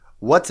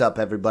What's up,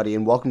 everybody,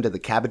 and welcome to the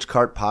Cabbage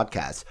Cart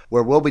Podcast,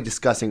 where we'll be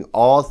discussing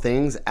all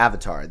things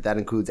Avatar. That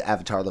includes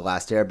Avatar: The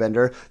Last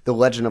Airbender, The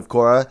Legend of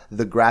Korra,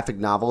 the graphic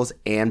novels,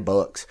 and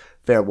books.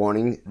 Fair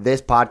warning,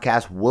 this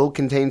podcast will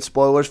contain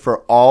spoilers for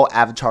all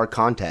Avatar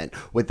content.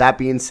 With that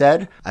being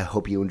said, I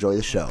hope you enjoy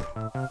the show.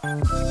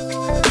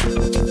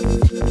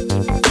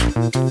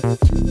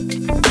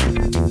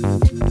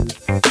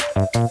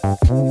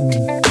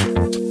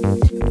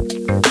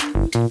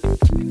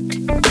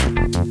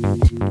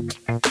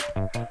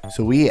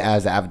 So we,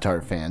 as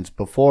Avatar fans,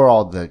 before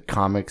all the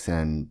comics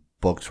and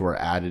books were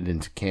added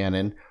into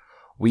canon,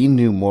 we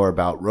knew more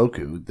about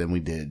Roku than we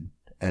did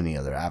any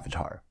other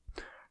Avatar.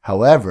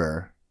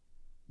 However,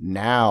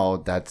 now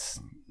that's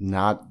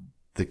not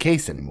the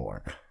case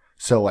anymore.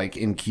 So like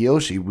in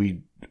Kyoshi,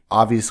 we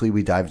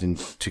dived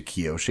into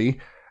Kyoshi,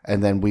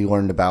 and then we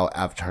learned about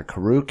Avatar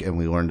Karuk, and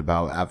we learned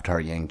about Avatar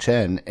Yang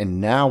Chen,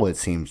 and now it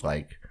seems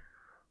like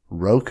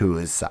Roku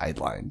is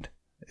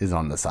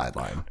on the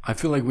sideline. I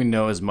feel like we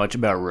know as much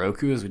about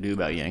Roku as we do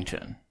about Yang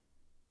Chen.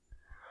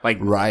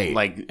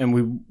 Right.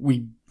 And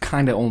we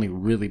kind of only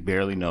really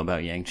barely know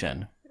about Yang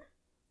Chen.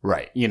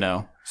 Right. You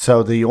know?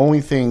 So the only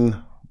thing,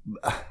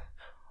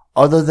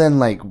 other than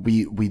like,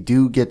 we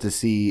do get to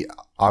see,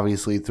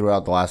 obviously,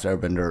 throughout The Last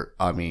Airbender,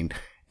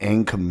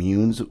 Aang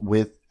communes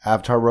with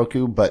Avatar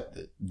Roku, but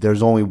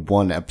there's only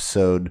one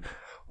episode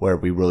where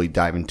we really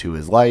dive into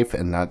his life,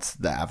 and that's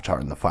the Avatar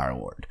and the Fire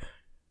Lord,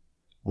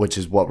 which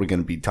is what we're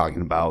going to be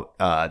talking about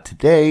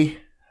today,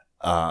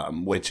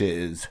 which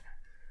is,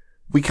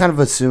 we kind of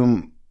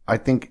assume, I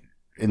think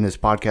in this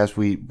podcast,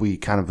 we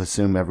kind of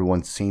assume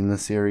everyone's seen the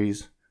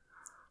series,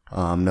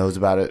 knows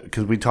about it,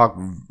 because we talk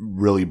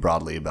really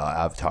broadly about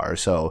Avatar.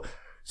 So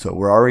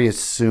we're already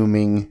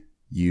assuming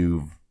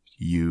you've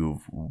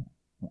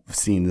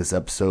seen this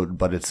episode,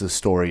 but it's the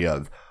story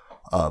of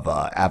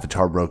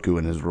Avatar Roku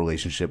and his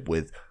relationship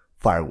with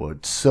Fire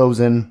Lord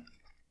Sozin,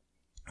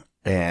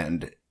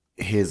 and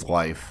his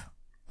life,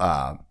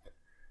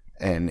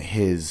 and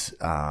his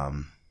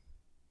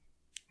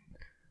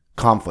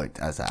conflict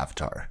as the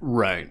Avatar.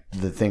 Right.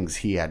 The things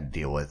he had to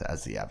deal with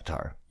as the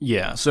Avatar.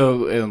 Yeah.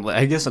 So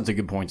I guess that's a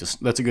good point.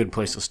 That's a good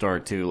place to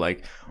start too.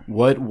 Like,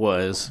 what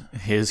was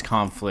his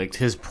conflict?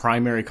 His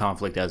primary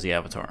conflict as the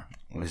Avatar.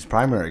 His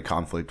primary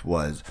conflict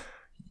was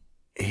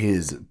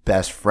his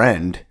best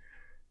friend,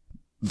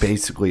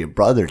 basically a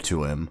brother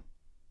to him,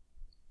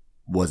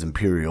 was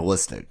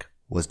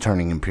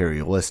turning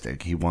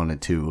imperialistic. He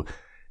wanted to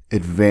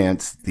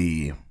advance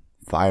the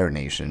Fire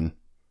Nation,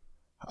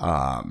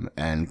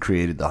 and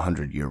created the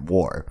 100-Year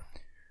War,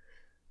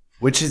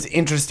 which is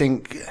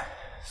interesting.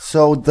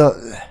 So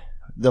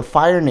the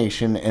Fire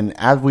Nation, and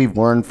as we've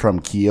learned from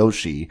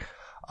Kyoshi,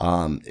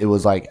 it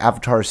was like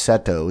Avatar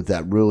Seto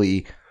that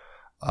really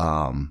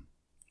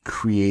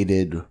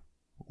created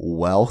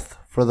wealth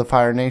for the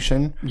Fire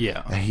Nation.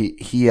 Yeah.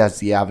 He as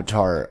the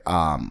Avatar,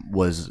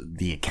 was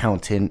the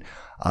accountant.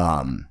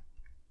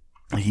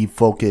 He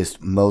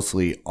focused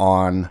mostly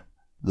on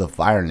the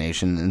Fire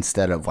Nation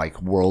instead of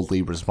like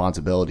worldly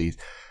responsibilities,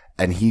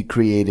 and he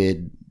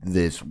created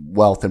this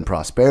wealth and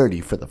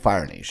prosperity for the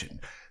Fire Nation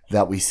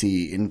that we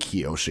see in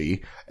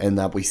Kyoshi and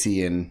that we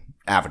see in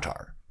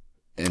Avatar.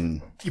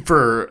 And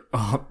for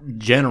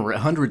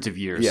hundreds of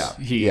years,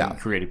 he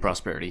created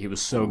prosperity. He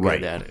was so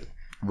good at it.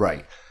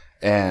 Right.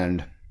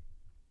 And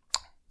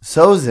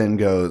Sozin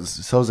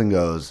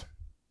goes,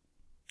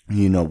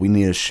 we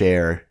need to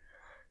share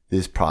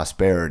this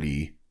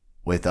prosperity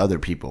with other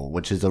people,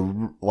 which is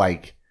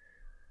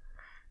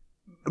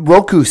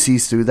Roku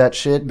sees through that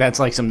shit. That's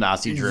like some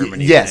Nazi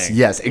Germany. Yes, thing,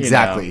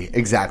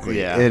 exactly.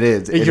 Yeah. It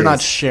is. You're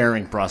not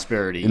sharing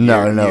prosperity.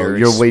 No,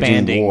 you're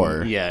waging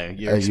war. Yeah,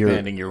 you're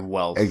expanding your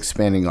wealth.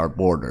 Expanding our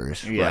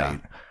borders. Yeah.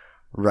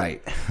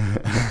 Right.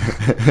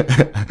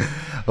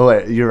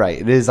 Oh, you're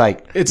right. It is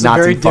like it's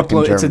Nazi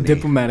Germany. It's a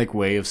diplomatic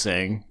way of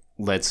saying,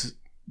 let's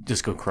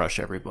just go crush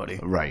everybody.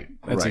 Right.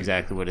 That's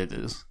exactly what it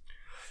is.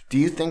 Do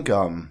you think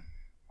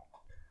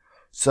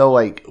so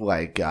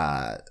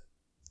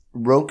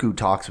Roku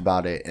talks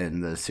about it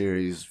in the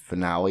series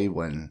finale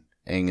when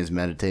Aang is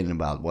meditating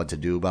about what to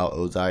do about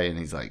Ozai, and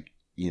he's like,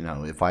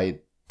 if I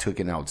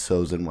taken out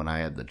Sozin when I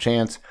had the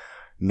chance,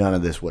 none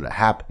of this would have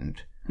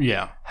happened.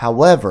 Yeah.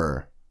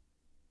 However,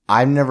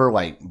 I've never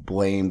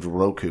blamed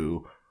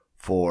Roku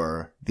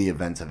for the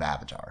events of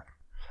Avatar.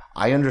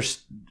 I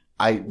understand.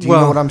 Do you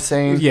know what I'm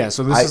saying? Yeah,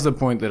 so this is the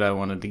point that I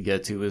wanted to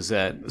get to, is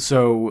that,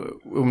 so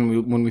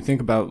when we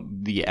think about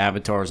the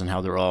avatars and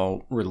how they're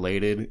all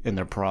related and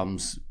their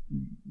problems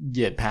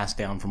get passed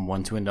down from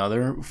one to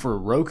another, for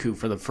Roku,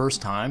 for the first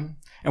time,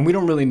 and we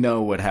don't really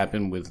know what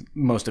happened with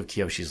most of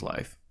Kyoshi's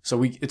life,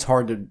 so it's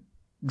hard to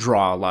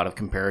draw a lot of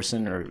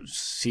comparison or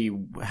see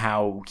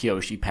how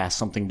Kyoshi passed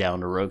something down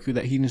to Roku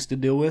that he needs to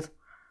deal with,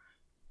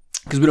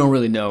 because we don't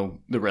really know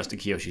the rest of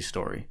Kyoshi's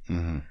story.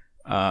 Mm-hmm.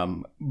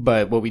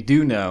 But what we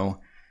do know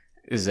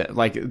is that,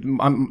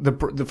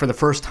 for the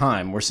first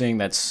time, we're seeing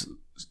that's,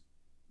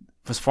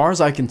 as far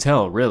as I can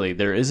tell, really,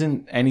 there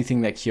isn't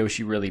anything that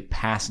Kyoshi really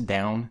passed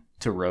down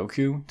to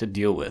Roku to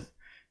deal with.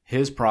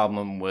 his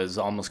problem was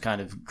almost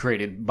kind of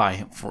created by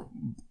him,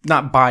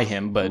 not by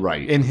him, but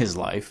in his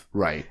life.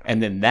 Right.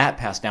 And then that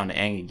passed down to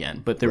Aang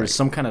again. But there was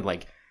some kind of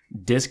like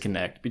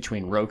disconnect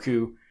between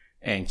Roku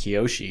and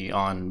Kyoshi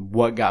on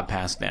what got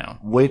passed down.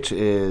 Which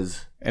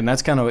is... And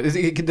that's kind of...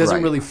 It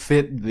doesn't really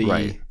fit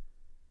the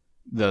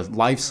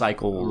life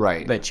cycle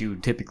that you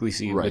typically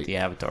see with the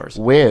avatars.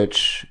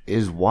 Which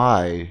is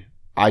why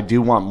I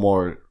do want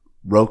more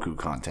Roku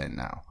content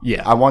now.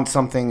 Yeah. I want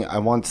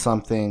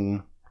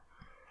something...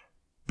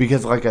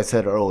 Because like I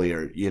said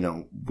earlier,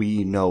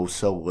 we know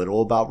so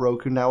little about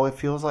Roku now, it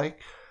feels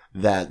like,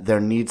 that there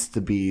needs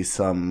to be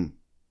some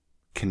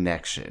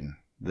connection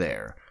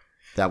there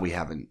that we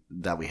haven't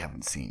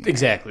seen yet.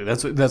 Exactly.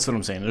 That's what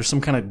I'm saying. There's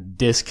some kind of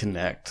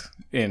disconnect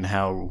in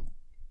how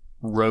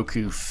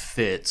Roku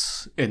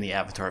fits in the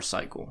Avatar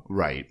cycle.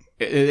 Right.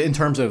 In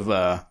terms of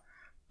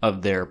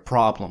their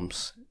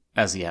problems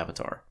as the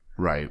Avatar.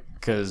 Right.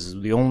 Because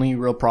the only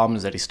real problem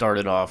is that he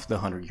started off the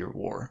 100-Year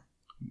War.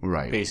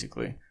 Right.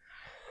 Basically.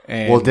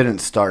 And, didn't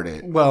start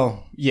it.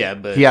 Well, yeah,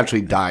 but... He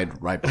actually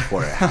died right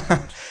before it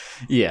happened.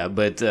 Yeah,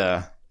 but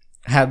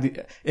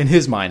in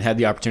his mind, had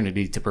the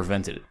opportunity to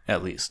prevent it,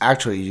 at least.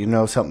 Actually,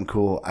 something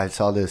cool? I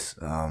saw this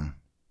on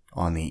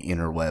the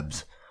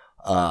interwebs,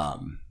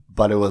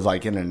 but it was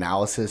like an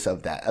analysis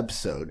of that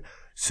episode.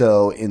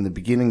 So in the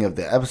beginning of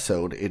the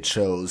episode, it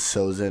shows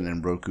Sozin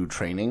and Roku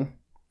training,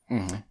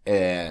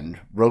 and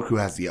Roku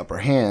has the upper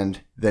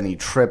hand. Then he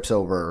trips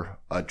over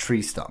a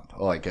tree stump,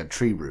 like a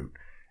tree root,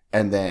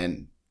 and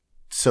then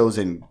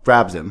Sozin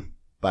grabs him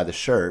by the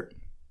shirt,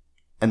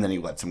 and then he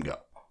lets him go.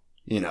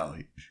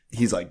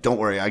 He's like, "Don't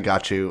worry, I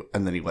got you,"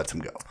 and then he lets him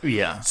go.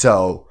 Yeah.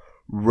 So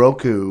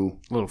Roku,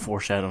 a little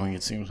foreshadowing,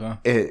 it seems, huh?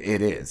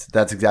 It is.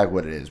 That's exactly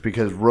what it is,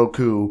 because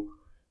Roku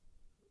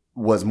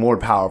was more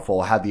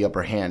powerful, had the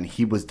upper hand.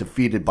 He was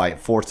defeated by a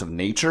force of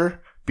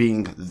nature,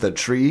 being the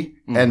tree,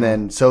 and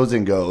then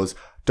Sozin goes,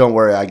 "Don't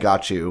worry, I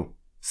got you."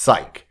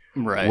 Psych.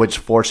 Right. Which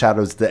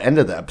foreshadows the end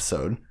of the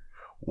episode,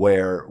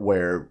 where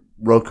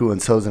Roku and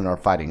Sozin are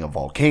fighting a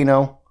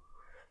volcano.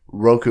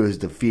 Roku is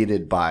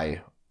defeated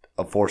by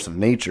a force of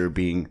nature,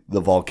 being the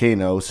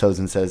volcano.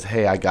 Sozin says,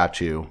 "Hey, I got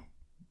you."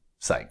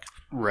 Psych.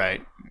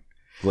 Right.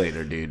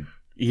 Later, dude.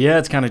 Yeah,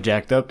 it's kind of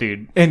jacked up,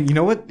 dude. And you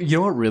know what?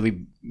 What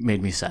really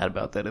made me sad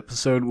about that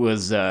episode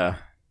was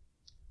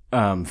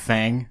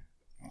Fang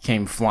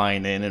came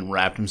flying in and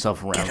wrapped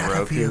himself around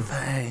Roku,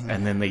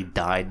 and then they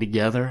died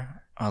together.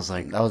 I was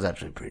like, that was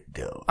actually pretty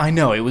dope. I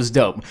know, it was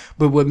dope.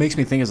 But what makes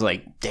me think is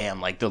like,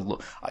 damn, like the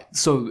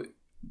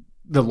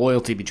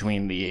loyalty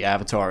between the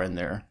Avatar and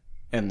their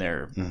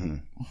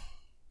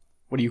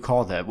what do you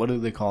call that? What do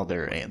they call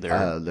their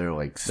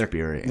like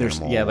spirit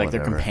animal? Yeah, like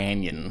their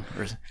companion,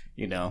 or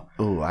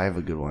Oh, I have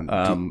a good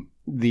one.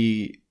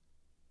 The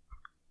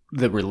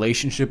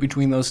relationship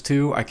between those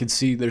two, I could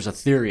see there's a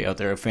theory out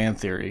there, a fan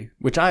theory,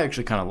 which I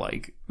actually kind of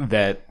like,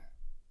 that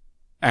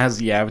as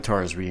the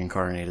Avatar is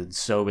reincarnated,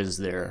 so is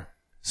their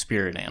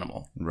spirit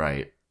animal.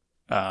 Right.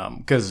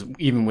 Because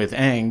even with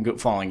Aang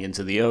falling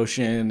into the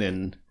ocean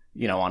and,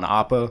 on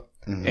Appa,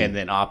 and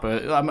then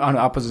Appa, on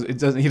Appa's, he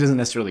doesn't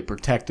necessarily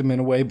protect him in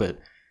a way, but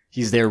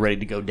he's there ready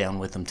to go down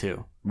with him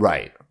too.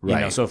 Right.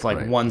 So if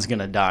one's going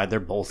to die,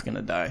 they're both going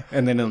to die.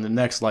 And then in the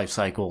next life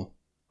cycle,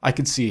 I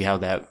could see how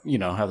that,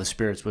 how the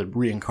spirits would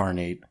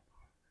reincarnate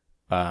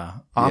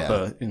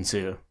Appa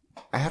into.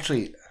 I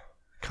actually,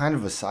 kind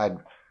of aside,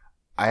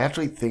 I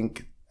actually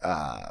think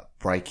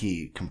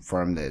Breike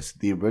confirmed this.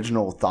 The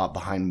original thought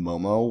behind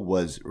Momo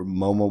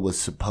was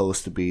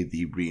supposed to be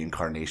the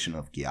reincarnation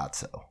of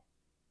Gyatso.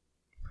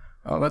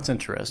 Oh, that's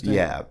interesting.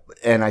 Yeah,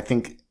 and I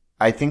think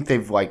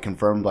they've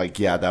confirmed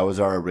that was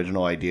our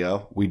original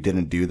idea. We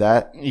didn't do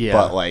that. Yeah,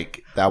 but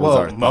that was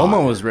our thought.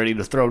 Momo was ready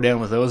to throw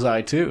down with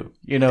Ozai too.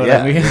 You know what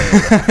I mean?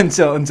 Yeah.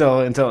 until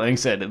Aang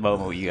said,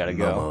 "Momo, you gotta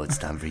go. Momo, it's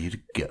time for you to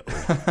go."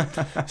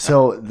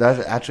 So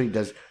that actually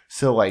does.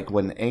 So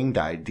when Aang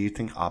died, do you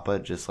think Appa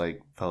just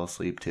fell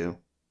asleep too?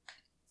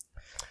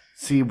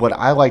 See, what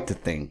I like to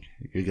think,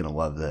 you're gonna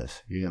love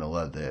this.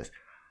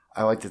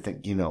 I like to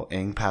think,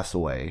 Aang passed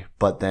away,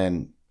 but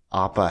then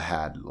Appa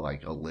had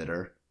a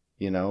litter,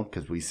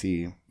 because we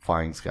see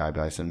flying sky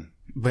bison.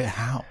 But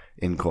how?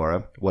 In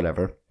Korra,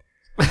 whatever.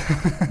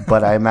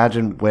 But I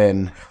imagine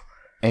when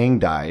Aang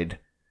died,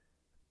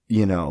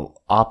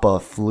 Appa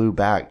flew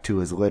back to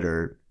his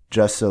litter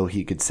just so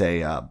he could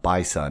say,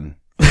 "Bye, son."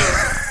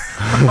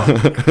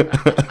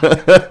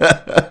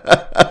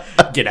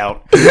 Get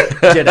out.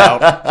 Get out.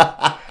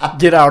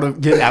 Get out.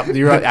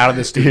 You're out of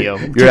the studio.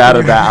 You're out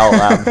of that out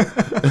loud.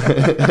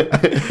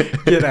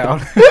 Get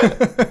out.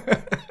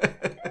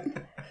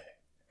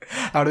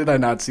 How did I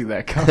not see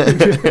that coming?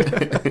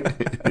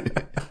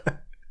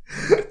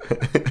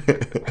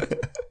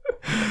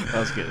 That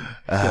was good.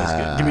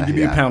 Give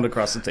me a pound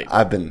across the table.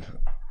 I've been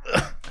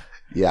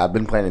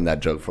planning that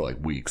joke for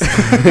like weeks.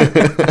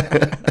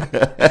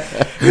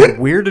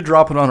 Weird to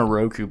drop it on a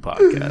Roku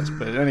podcast,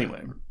 but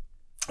anyway,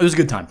 it was a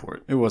good time for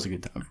it. It was a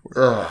good time for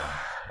it.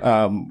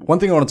 One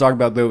thing I want to talk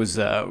about though is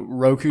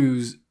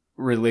Roku's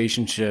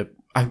relationship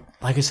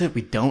like I said,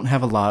 we don't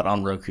have a lot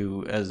on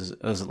Roku as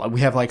a lot.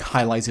 We have like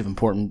highlights of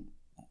important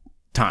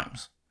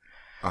times.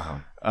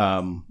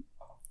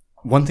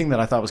 One thing that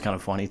I thought was kind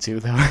of funny too,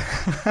 though.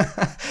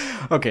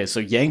 Okay, so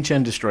Yang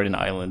Chen destroyed an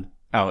island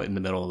out in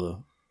the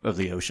middle of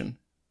the ocean,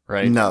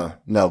 right? No,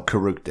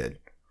 Karuk did.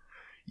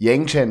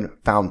 Yang Chen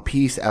found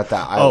peace at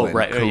that island. Oh,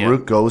 right.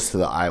 Karuk goes to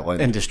the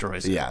island and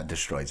destroys it. Yeah,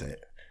 destroys it.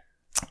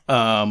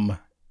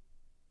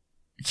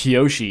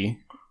 Kyoshi,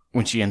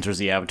 when she enters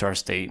the Avatar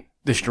state,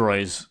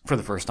 destroys for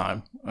the first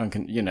time.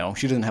 You know,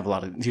 she didn't have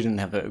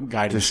a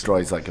guidance.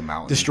 Destroys like a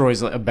mountain.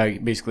 Destroys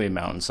basically a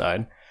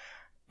mountainside.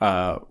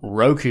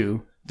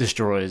 Roku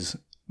destroys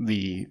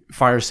the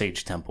Fire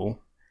Sage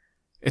Temple.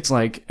 It's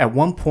like, at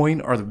one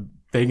point, are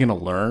they going to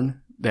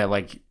learn that,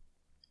 like,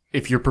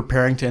 if you're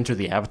preparing to enter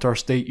the Avatar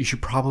state, you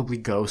should probably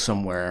go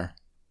somewhere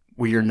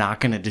where you're not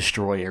going to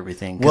destroy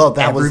everything. Well,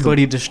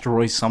 everybody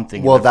destroys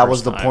something. Well, that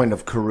was the point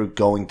of Karuk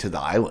going to the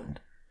island,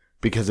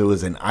 because it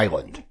was an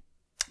island.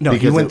 No,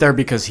 he went there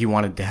because he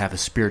wanted to have a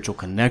spiritual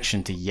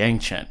connection to Yang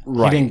Chen.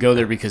 Right. He didn't go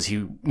there because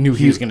he knew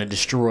he was going to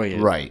destroy it.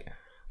 Right.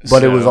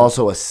 But it was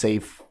also a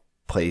safe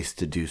place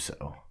to do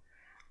so.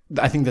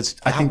 I think that's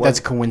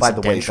coincidental. By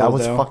the way, that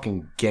was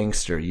fucking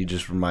gangster. You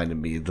just reminded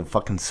me of the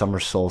fucking summer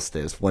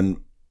solstice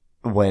when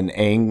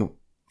Aang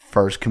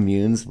first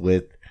communes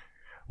with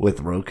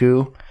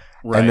Roku,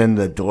 right. And then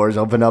the doors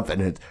open up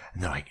and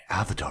they're like,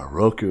 Avatar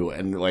Roku,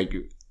 and like,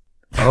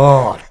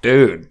 oh,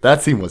 dude,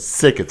 that scene was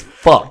sick as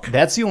fuck.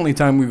 That's the only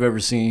time we've ever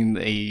seen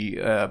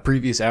a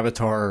previous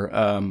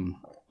Avatar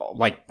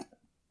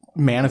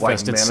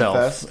manifest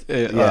itself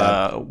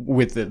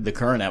with the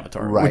current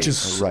Avatar, right? Which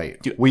is right.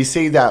 We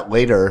see that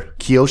later.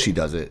 Kyoshi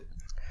does it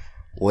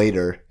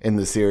later in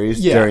the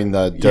series during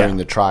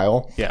the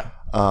trial. Yeah.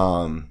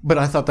 But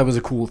I thought that was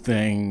a cool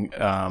thing.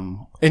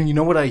 And you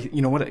know what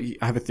I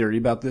have a theory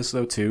about this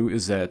though too,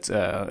 is that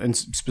and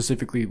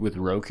specifically with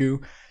Roku,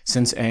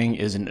 since Aang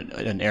is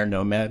an air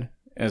nomad,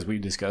 as we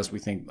discussed, we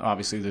think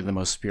obviously they're the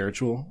most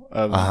spiritual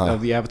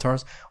of the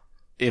avatars.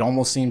 It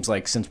almost seems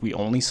like, since we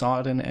only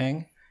saw it in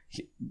Aang,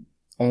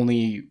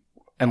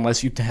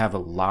 unless you have a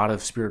lot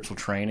of spiritual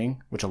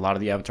training, which a lot of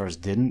the avatars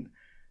didn't,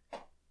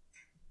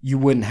 you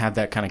wouldn't have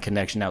that kind of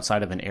connection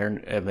outside of an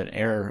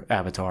air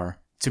avatar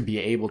to be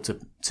able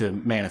to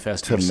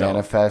manifest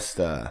yourself.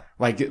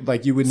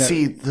 Like you would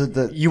see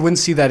you wouldn't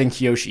see that in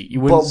Kyoshi.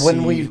 You wouldn't.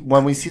 But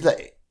when we see that,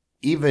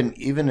 even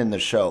in the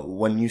show,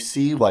 when you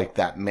see like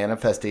that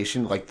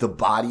manifestation, like the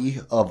body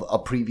of a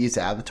previous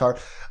avatar,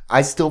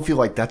 I still feel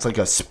like that's like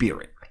a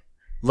spirit.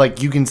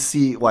 Like you can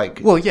see, like,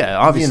 well, yeah,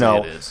 obviously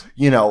it is.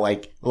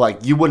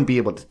 Like you wouldn't be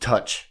able to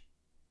touch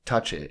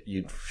it.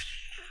 You'd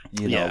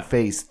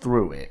phase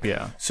through it.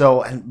 Yeah.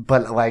 So,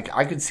 but like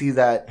I could see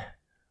that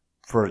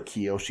for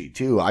Kyoshi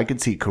too. I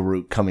could see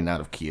Karuk coming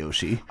out of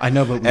Kyoshi. I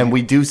know, but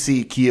we do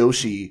see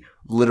Kyoshi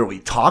literally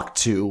talk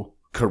to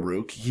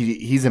Karuk.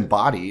 He's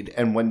embodied,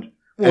 and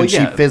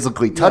she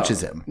physically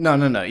touches him.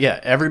 No. Yeah,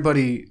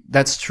 everybody.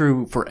 That's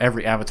true for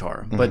every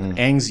avatar, but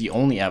Aang's the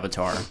only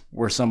avatar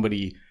where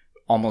somebody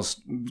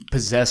almost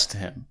possessed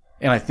him,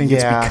 and I think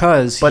it's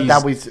because hold on.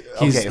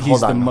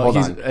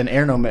 An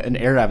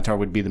air avatar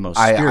would be the most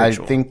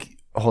spiritual. I think.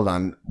 Hold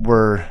on,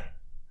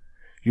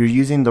 you're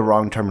using the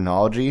wrong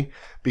terminology,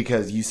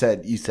 because you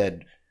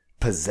said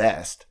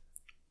possessed.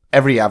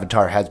 Every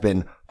avatar has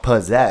been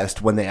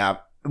possessed when they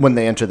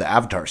enter the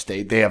avatar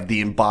state. They have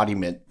the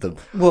embodiment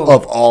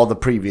of all the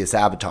previous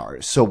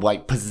avatars. So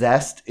like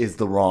possessed is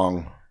the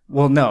wrong.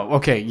 Well, no.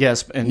 Okay.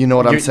 Yes. And you know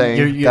what I'm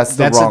saying? That's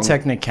a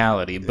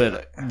technicality,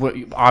 but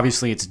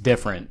obviously it's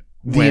different.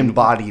 The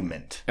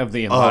embodiment of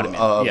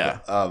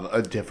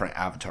a different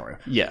avatar.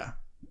 Yeah.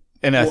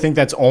 And I think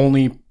that's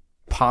only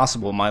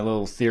possible. My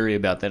little theory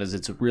about that is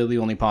it's really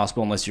only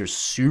possible unless you're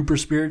super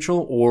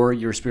spiritual, or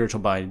you're spiritual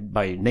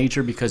by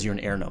nature because you're an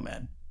air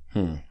nomad.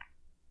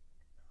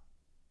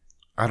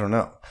 I don't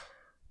know.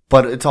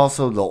 But it's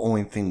also the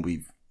only thing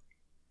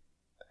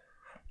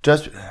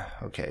just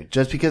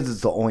because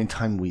it's the only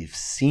time we've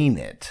seen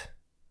it.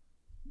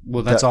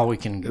 Well, that's all we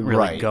can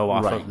really go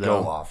off of,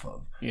 though. Go off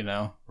of. You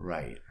know?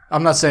 Right.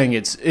 I'm not saying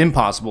it's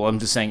impossible. I'm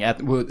just saying at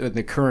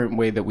the current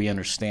way that we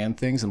understand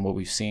things and what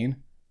we've seen,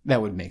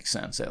 that would make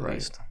sense at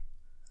least.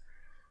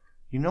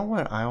 You know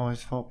what I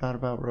always felt bad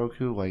about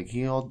Roku? Like,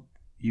 you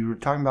were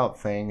talking about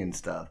Fang and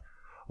stuff.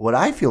 What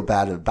I feel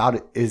bad about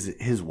it is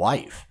his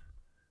wife.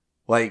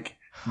 Like,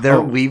 they're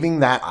leaving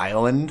that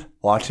island,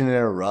 watching it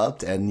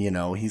erupt, and,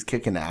 he's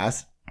kicking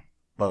ass.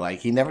 But, like,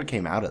 he never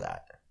came out of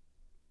that.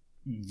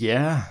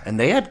 Yeah. And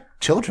they had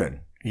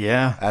children.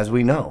 Yeah. As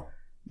we know.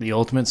 The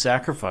ultimate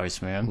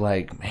sacrifice, man.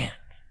 Like, man,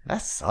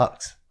 that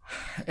sucks.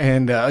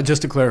 And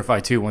just to clarify,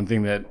 too, one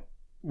thing that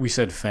we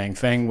said Fang.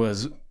 Fang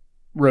was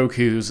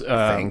Roku's...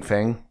 Fang.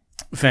 Fang.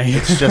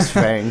 It's just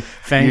Fang.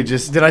 Fang.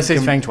 Did I say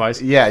Fang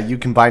twice? Yeah, you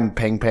combine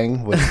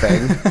Pang with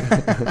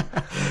Fang.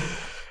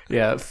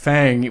 Yeah,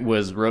 Fang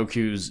was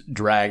Roku's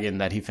dragon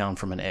that he found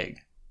from an egg.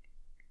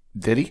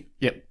 Did he?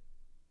 Yep.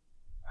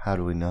 How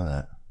do we know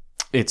that?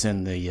 It's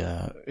in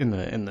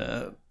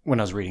the when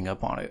I was reading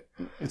up on it,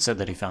 it said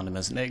that he found him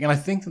as an egg, and I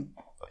think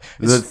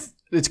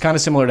It's kind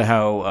of similar to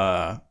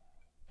how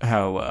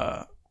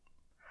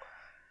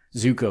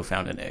Zuko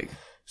found an egg.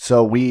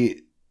 So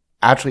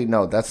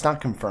no, that's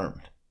not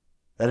confirmed.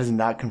 That is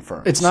not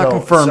confirmed. It's not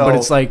confirmed, but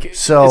it's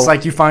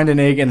like you find an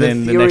egg, and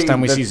then the next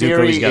time we see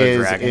Zuko, he's got a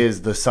dragon.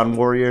 Is the Sun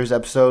Warriors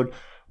episode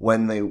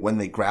when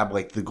they grab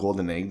like the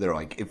golden egg? They're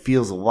like, it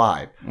feels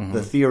alive. Mm-hmm.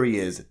 The theory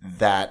is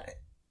that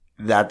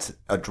that's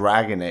a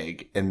dragon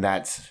egg, and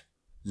that's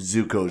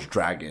Zuko's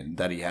dragon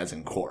that he has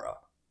in Korra.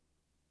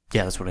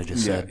 Yeah, that's what I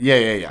just said.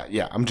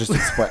 Yeah. I'm just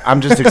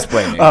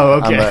explaining.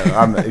 Oh, okay.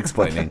 I'm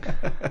explaining.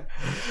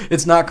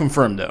 It's not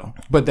confirmed though,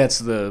 but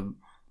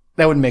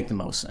that would make the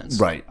most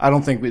sense, right? I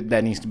don't think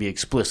that needs to be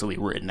explicitly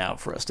written out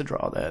for us to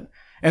draw that.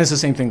 And it's the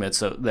same thing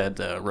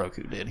that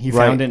Roku did. He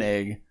found an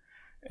egg,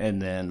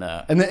 and then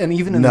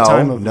even in the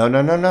time of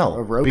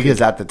Roku,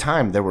 because at the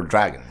time there were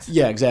dragons.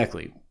 Yeah,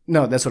 exactly.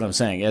 No, that's what I'm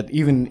saying.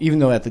 Even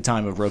though at the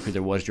time of Roku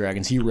there was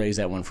dragons, he raised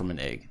that one from an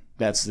egg.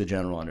 That's the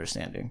general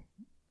understanding.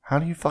 How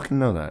do you fucking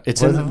know that?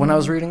 It's when I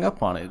was reading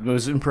up on it. It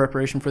was in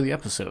preparation for the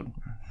episode.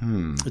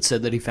 It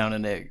said that he found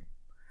an egg.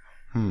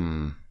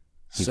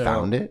 He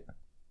found it?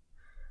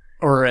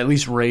 Or at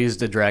least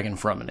raised a dragon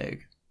from an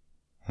egg.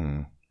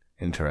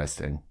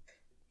 Interesting.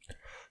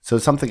 So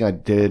something I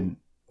did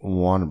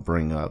want to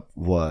bring up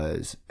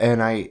was,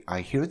 and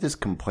I hear this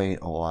complaint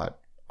a lot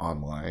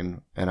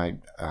online, and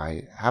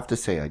I have to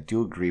say I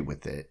do agree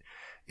with it,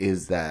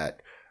 is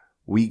that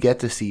we get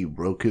to see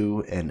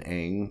Roku and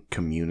Aang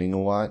communing a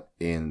lot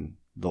in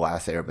The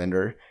Last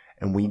Airbender,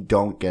 and we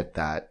don't get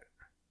that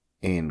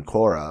in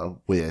Korra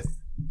with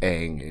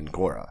Aang and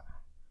Korra.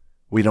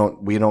 We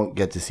don't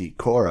get to see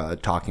Korra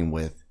talking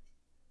with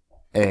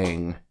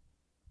Aang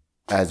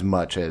as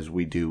much as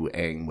we do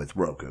Aang with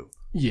Roku.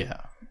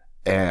 Yeah.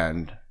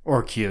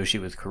 Or Kyoshi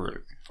with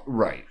Karuk.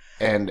 Right.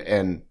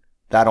 And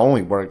that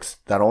only works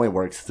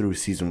through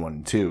season 1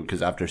 and 2,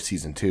 because after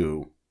season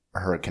 2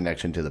 her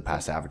connection to the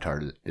past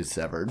Avatar is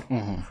severed.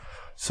 Mm-hmm.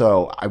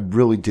 So I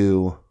really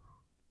do.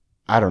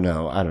 I don't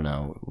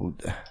know.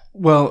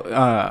 Well,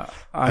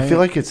 I feel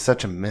like it's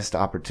such a missed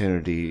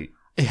opportunity.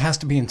 It has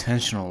to be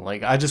intentional.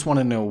 Like, I just want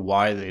to know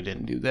why they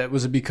didn't do that.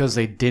 Was it because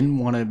they didn't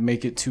want to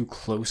make it too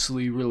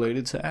closely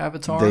related to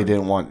Avatar? They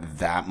didn't want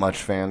that much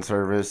fan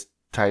service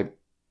type.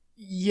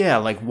 Yeah,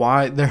 like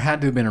why? There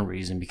had to have been a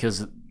reason,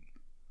 because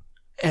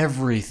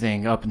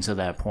everything up until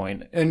that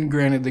point, and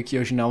granted the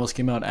Kyoshi novels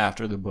came out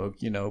after the book,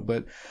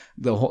 but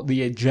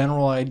the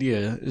general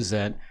idea is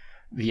that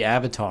the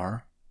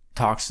Avatar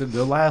talks to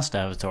the last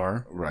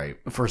Avatar, right,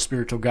 for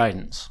spiritual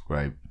guidance,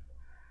 right.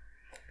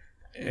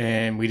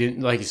 And we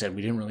didn't, like you said,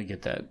 we didn't really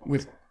get that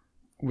with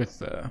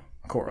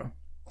Korra.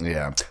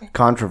 Yeah.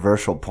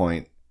 Controversial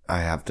point I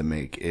have to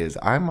make is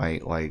I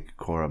might like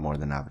Korra more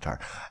than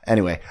Avatar.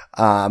 Anyway,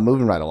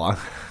 moving right along.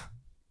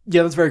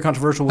 Yeah, that's very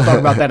controversial. We'll talk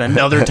about that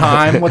another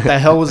time. What the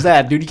hell was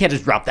that? Dude, you can't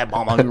just drop that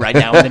bomb on me right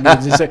now. And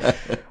then just say,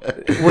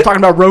 we're talking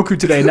about Roku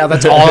today. Now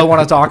that's all I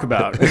want to talk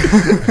about.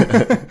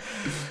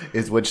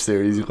 Is which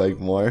series you like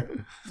more?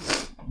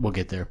 We'll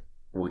get there.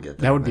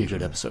 That would be a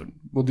good episode.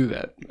 We'll do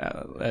that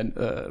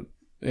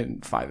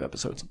in 5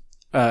 episodes.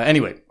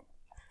 Anyway,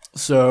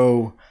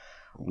 so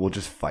we'll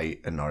just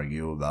fight and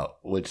argue about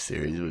which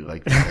series we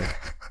like better.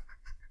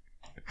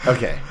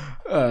 Okay.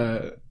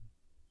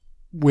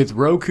 With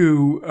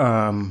Roku,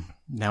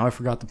 now I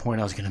forgot the point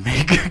I was going to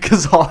make,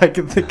 because all I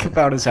can think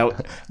about is how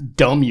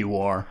dumb you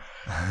are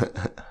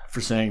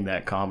for saying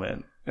that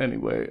comment.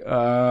 Anyway.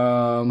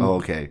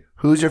 Okay.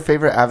 Who's your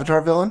favorite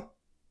Avatar villain?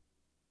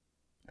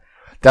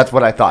 That's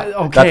what I thought.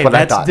 Okay,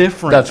 that's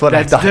different. That's what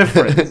I thought.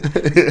 Different.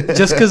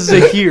 Just because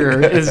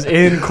Zahir is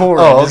in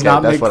Korra does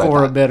not make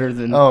Korra better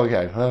than... Oh,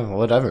 okay. Well,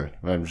 whatever.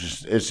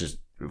 It's just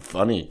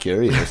funny,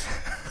 curious.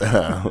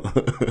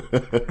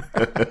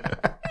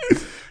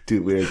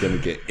 Dude, we're gonna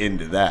get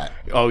into that.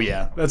 Oh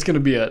yeah, that's gonna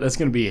be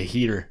a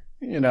heater.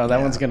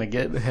 That one's gonna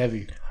get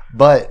heavy.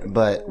 But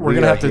we're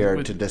gonna have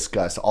here to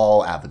discuss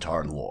all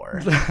Avatar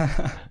lore.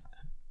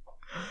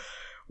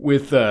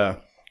 With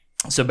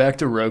so back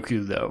to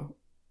Roku though.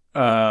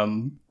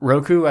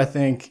 Roku, I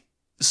think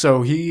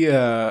so. He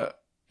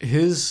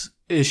his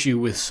issue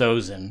with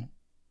Sozin,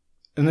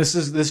 and this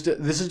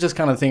is just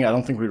kind of thing I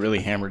don't think we really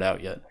hammered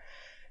out yet.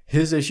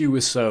 His issue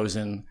with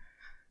Sozin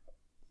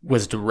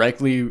was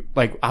directly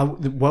like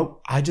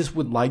I just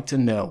would like to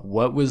know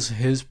what was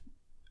his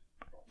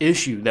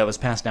issue that was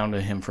passed down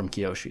to him from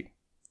Kyoshi.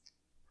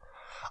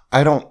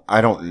 I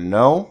don't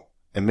know,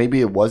 and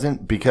maybe it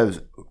wasn't,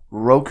 because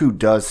Roku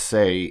does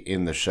say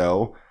in the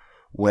show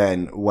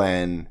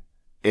when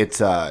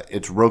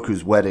it's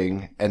Roku's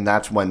wedding, and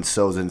that's when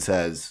Sozin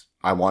says,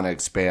 "I want to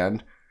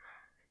expand."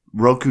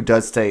 Roku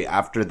does say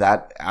after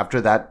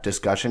that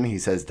discussion, he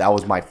says, "That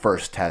was my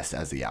first test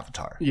as the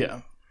Avatar."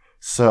 Yeah.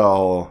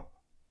 So,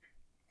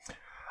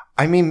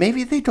 I mean,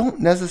 maybe they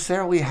don't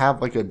necessarily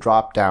have like a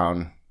drop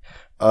down,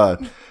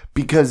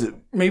 because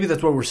maybe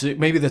that's what we're seeing.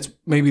 Maybe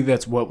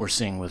that's what we're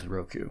seeing with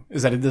Roku,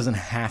 is that it doesn't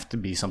have to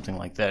be something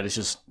like that. It's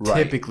just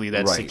typically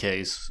that's the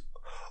case.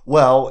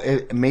 Well,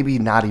 maybe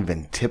not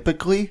even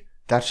typically.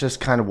 That's just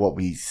kind of what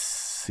we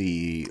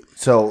see.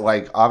 So,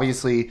 like,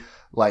 obviously,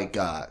 like,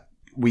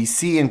 we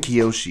see in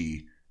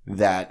Kyoshi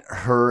that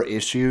her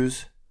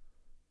issues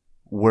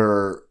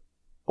were,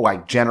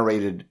 like,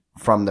 generated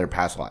from their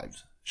past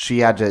lives. She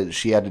had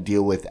to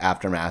deal with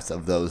aftermath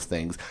of those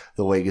things,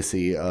 the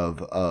legacy of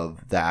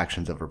the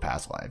actions of her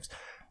past lives.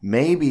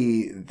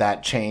 Maybe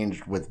that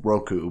changed with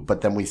Roku,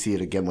 but then we see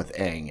it again with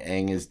Aang.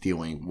 Aang is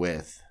dealing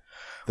with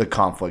the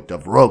conflict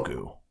of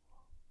Roku.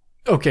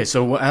 Okay,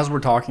 so as we're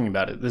talking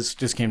about it, this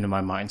just came to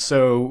my mind.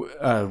 So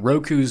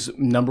Roku's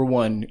number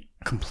one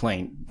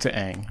complaint to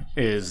Aang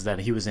is that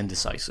he was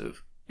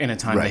indecisive in a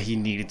time that he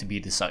needed to be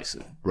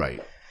decisive.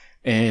 Right.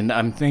 And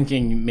I'm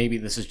thinking maybe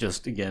this is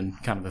just, again,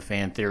 kind of a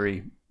fan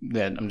theory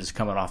that I'm just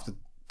coming off the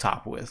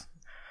top with.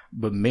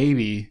 But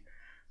maybe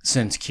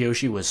since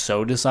Kyoshi was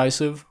so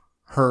decisive,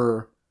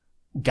 her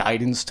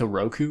guidance to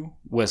Roku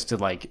was to,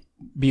 like,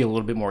 be a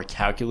little bit more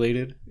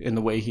calculated in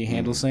the way he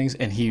handles things.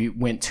 And he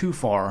went too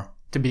far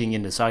to being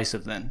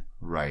indecisive then.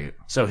 Right.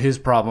 So his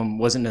problem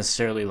wasn't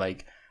necessarily,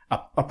 like,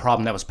 a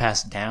problem that was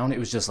passed down. It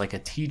was just like a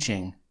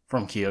teaching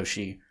from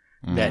Kyoshi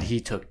that he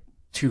took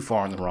too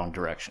far in the wrong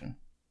direction.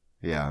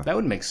 Yeah. That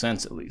would make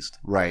sense, at least.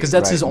 Right. Because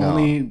that's his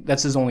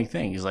only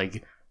thing. He's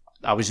like,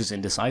 I was just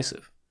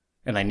indecisive,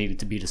 and I needed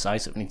to be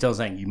decisive. And he tells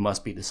Aang, you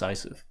must be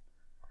decisive.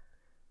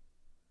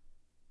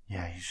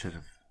 Yeah, he should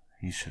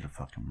have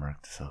fucking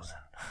murked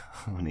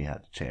Sozin when he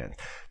had the chance.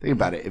 Think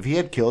about it. If he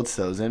had killed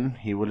Sozin,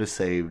 he would have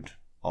saved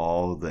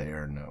all the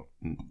air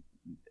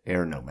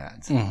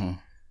nomads. Mm-hmm.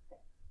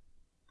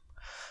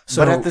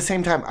 So, but at the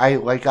same time,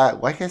 like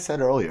I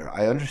said earlier,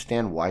 I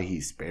understand why he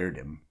spared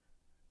him,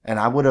 and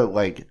I would have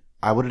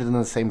done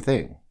the same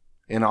thing.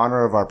 In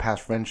honor of our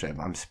past friendship,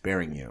 I'm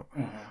sparing you.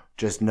 Mm-hmm.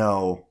 Just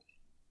know,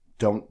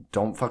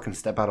 don't fucking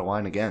step out of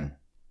line again.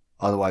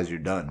 Otherwise, you're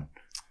done.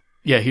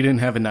 Yeah, he didn't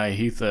have a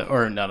Nihitha,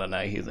 or not a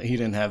Nihitha. He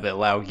didn't have a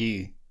Lao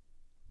Gi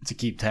to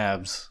keep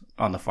tabs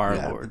on the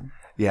Fire Lord.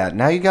 Yeah,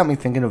 now you got me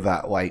thinking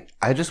about, like,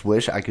 I just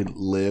wish I could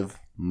live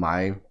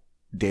my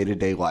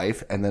day-to-day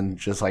life and then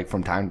just, like,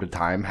 from time to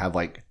time have,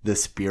 like, the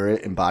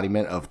spirit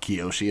embodiment of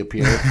Kyoshi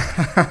appear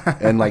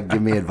and, like,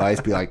 give me advice,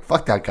 be like,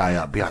 fuck that guy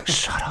up. Be like,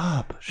 shut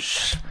up.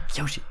 Shh.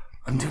 Kyoshi,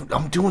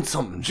 I'm doing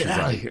something. Get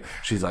out of here.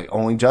 She's like,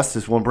 only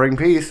justice won't bring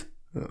peace.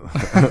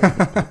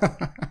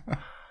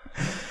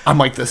 I'm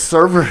like, the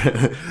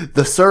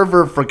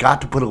server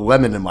forgot to put a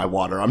lemon in my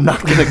water. I'm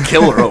not going to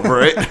kill her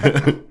over it.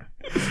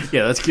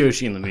 Yeah, that's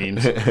Kyoshi in the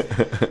memes.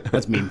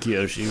 That's meme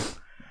Kyoshi.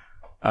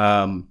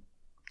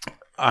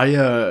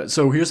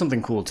 So here's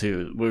something cool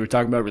too. We were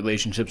talking about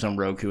relationships on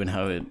Roku and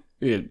how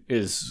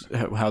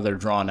how they're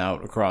drawn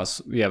out across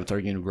the Avatar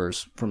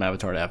universe from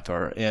Avatar to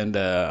Avatar. And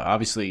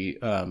obviously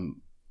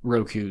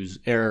Roku's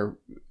air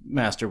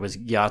master was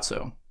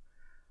Gyatso,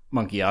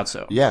 Monk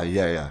Gyatso.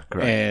 Yeah.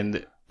 Correct.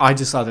 And I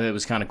just thought that it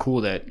was kind of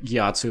cool that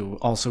Gyatso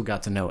also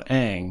got to know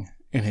Aang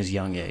in his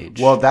young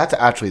age. Well, that's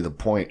actually the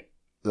point.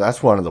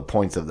 That's one of the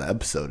points of the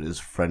episode is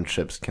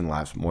friendships can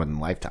last more than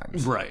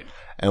lifetimes. Right.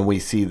 And we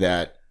see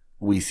that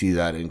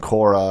in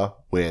Korra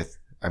with,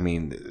 I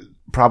mean,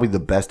 probably the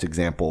best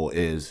example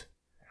is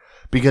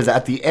because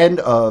at the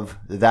end of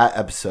that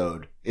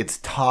episode, it's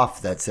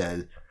Toph that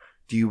says,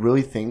 do you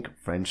really think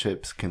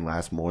friendships can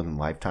last more than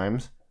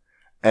lifetimes?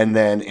 And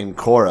then in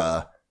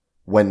Korra,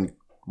 when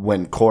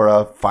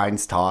Korra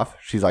finds Toph,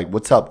 she's like,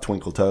 what's up,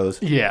 Twinkle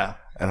Toes? Yeah.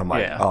 And I'm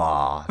like,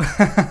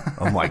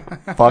 I'm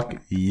like, fuck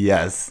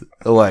yes.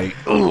 Like,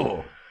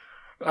 ooh.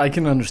 I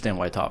can understand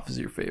why Toph is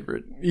your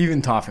favorite.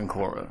 Even Toph and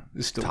Korra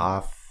is still.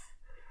 Toph.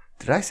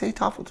 Did I say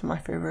Toph was my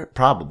favorite?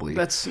 Probably.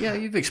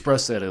 You've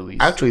expressed that at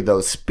least. Actually,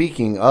 though,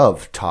 speaking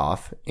of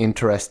Toph,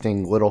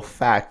 interesting little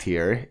fact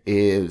here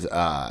is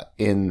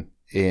in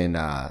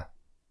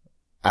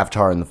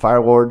Avatar and the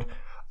Fire Lord,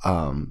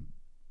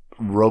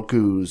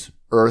 Roku's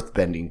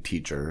earthbending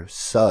teacher,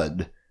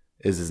 Sud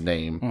is his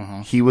name.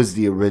 Mm-hmm. He was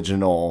the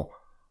original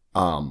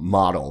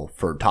model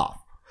for Toph.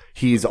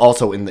 He's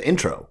also in the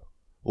intro.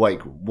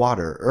 Like,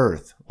 water,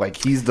 earth. Like,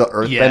 he's the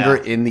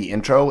earthbender in the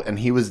intro, and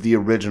he was the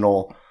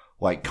original,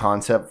 like,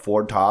 concept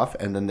for Toph,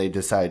 and then they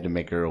decided to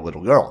make her a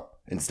little girl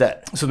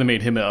instead. So they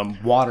made him a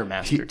water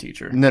master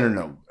teacher.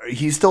 No.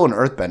 He's still an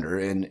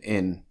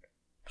earthbender.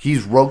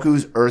 He's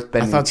Roku's earthbending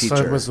teacher. I thought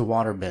Sud was the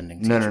water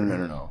bending teacher.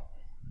 No.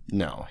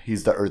 No,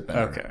 he's the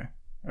earthbender.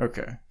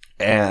 Okay.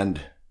 And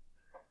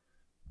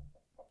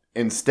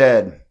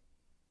instead,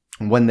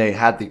 when they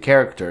had the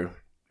character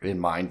in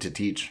mind to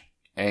teach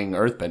Aang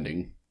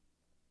earthbending,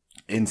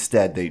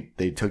 instead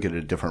they took it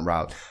a different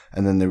route,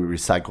 and then they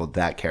recycled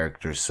that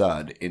character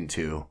Sud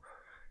into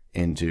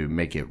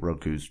make it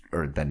Roku's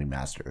earthbending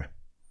master.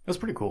 That's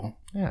pretty cool.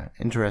 Yeah,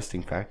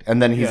 interesting fact.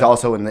 And then he's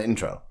also in the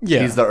intro.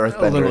 Yeah, he's the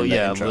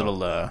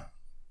earthbender.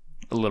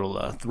 A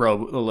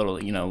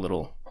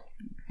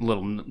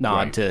little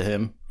nod to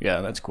him. Yeah,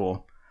 that's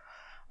cool.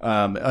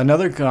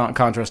 Another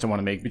contrast I want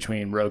to make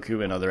between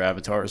Roku and other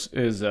avatars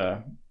is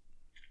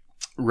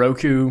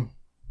Roku.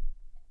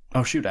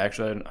 Oh shoot!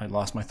 Actually, I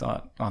lost my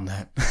thought on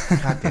that.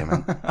 God damn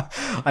it!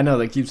 I know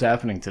that keeps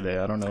happening today.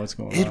 I don't know what's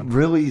going on. It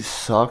really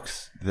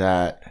sucks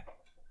that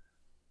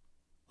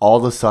all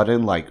of a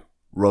sudden, like,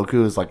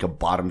 Roku is like a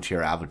bottom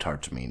tier Avatar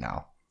to me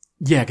now.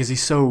 Yeah, because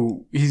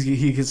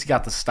he's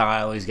got the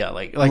style. He's got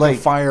like the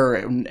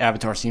fire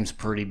Avatar seems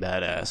pretty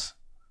badass,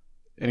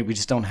 and we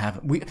just don't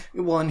have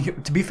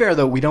and to be fair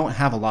though, we don't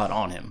have a lot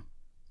on him,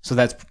 so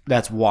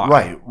that's why.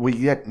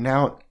 Right.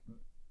 Now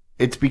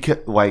it's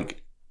because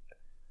like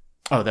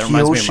that reminds me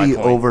of my Kyoshi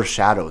point.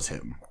 Overshadows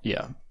him.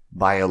 Yeah,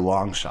 by a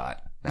long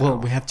shot. Now. Well,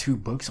 we have 2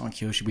 books on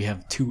Kyoshi. We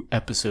have 2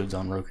 episodes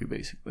on Roku,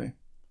 basically.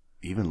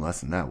 Even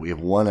less than that. We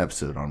have 1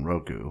 episode on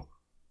Roku.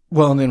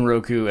 Well, and then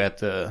Roku at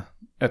the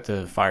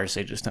Fire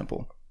Sage's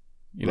temple.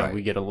 You know,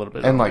 we get a little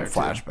bit and like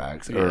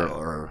flashbacks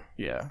or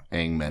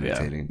Aang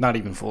meditating. Yeah. Not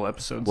even full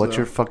episodes. What's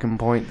your fucking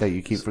point that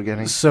you keep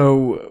forgetting?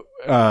 So,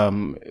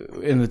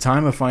 in the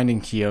time of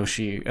finding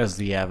Kyoshi as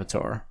the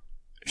Avatar,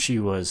 she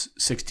was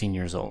 16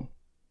 years old,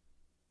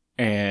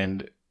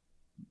 and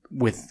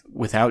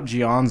without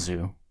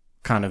Jianzu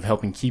kind of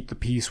helping keep the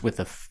peace with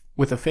a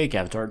fake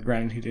Avatar.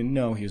 Granted, he didn't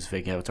know he was a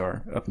fake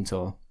Avatar up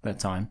until that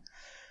time.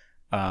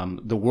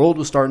 The world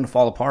was starting to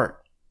fall apart.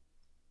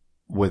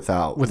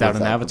 Without an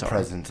Avatar. The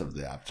presence of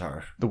the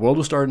Avatar. The world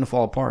was starting to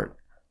fall apart.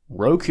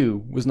 Roku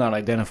was not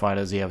identified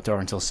as the Avatar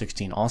until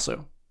 16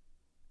 also.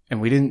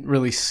 And we didn't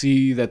really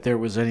see that there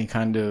was any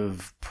kind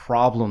of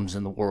problems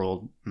in the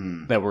world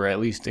that were at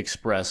least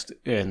expressed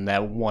in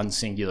that one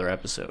singular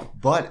episode.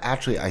 But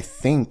actually, I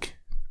think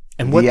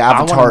the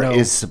Avatar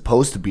is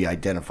supposed to be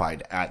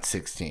identified at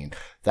 16.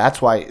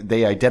 That's why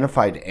they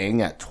identified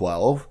Aang at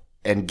 12,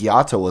 and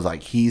Gyatso was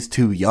like, he's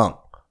too young.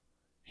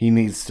 He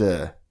needs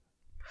to...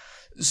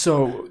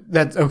 So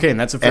that's okay, and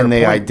that's a fair point. And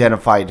they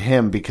identified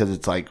him because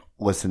it's like,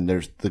 listen,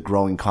 there's the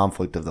growing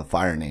conflict of the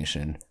Fire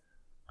Nation.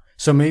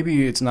 So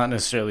maybe it's not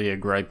necessarily a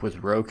gripe with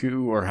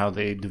Roku or how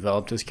they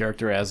developed his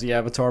character as the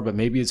Avatar, but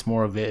maybe it's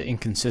more of an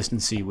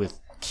inconsistency with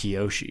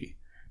Kyoshi.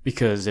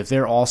 Because if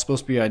they're all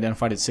supposed to be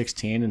identified at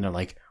 16 and they're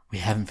like, we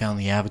haven't found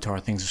the Avatar,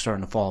 things are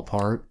starting to fall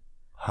apart.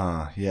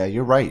 Huh, yeah,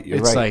 you're right.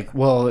 It's like,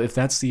 well, if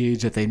that's the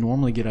age that they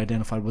normally get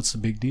identified, what's the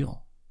big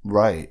deal?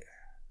 Right.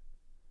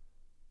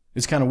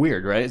 It's kind of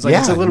weird, right? It's like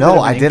it's a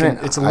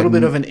little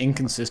bit of an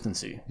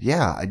inconsistency.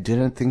 Yeah, I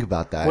didn't think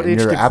about that. What age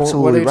did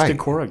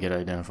Korra get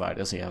identified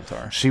as the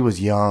Avatar? She was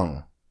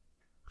young.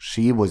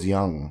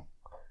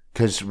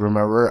 Because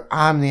remember,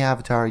 I'm the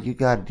Avatar. You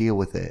got to deal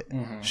with it.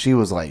 Mm-hmm. She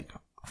was like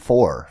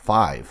 4,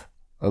 5,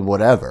 or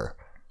whatever.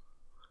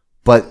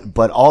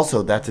 But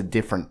also, that's a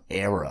different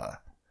era,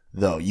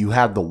 though. You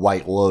have the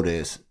White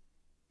Lotus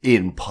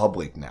in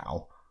public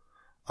now.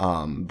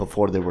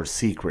 Before they were a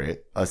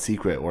secret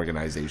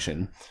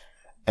organization,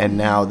 and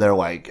now they're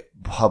like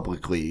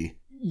publicly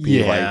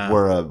like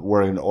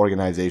we're an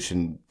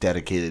organization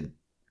dedicated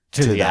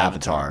to the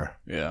Avatar.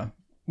 Yeah.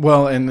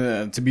 Well,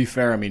 and to be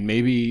fair, I mean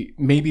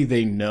maybe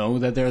they know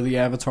that they're the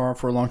Avatar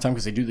for a long time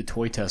because they do the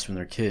toy test when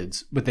they're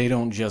kids, but they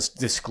don't just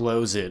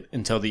disclose it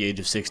until the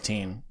age of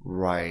 16.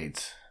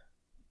 Right.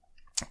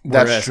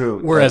 That's true.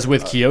 Whereas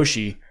with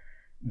Kyoshi,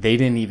 they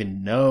didn't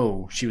even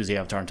know she was the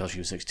Avatar until she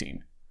was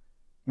 16.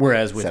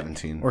 Whereas with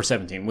 17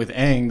 with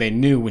Aang, they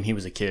knew when he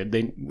was a kid.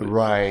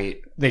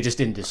 They just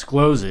didn't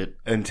disclose it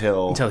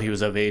until he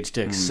was of age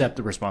to accept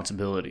the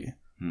responsibility.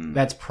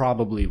 That's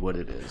probably what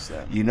it is.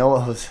 Then. You know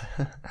what was?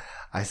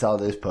 I saw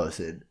this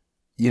posted.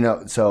 You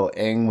know, so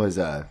Aang was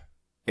a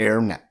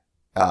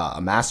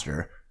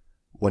master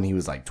when he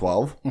was like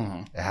 12.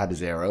 Mm-hmm. It had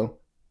his arrow,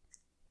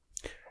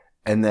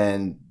 and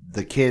then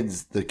the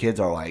kids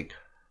are like,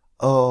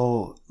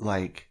 oh,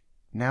 like.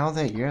 Now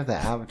that you're the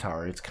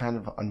Avatar, it's kind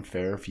of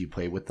unfair if you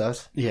play with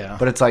us. Yeah.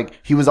 But it's like,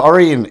 he was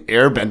already an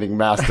airbending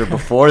master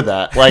before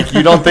that. Like,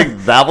 you don't think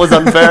that was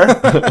unfair?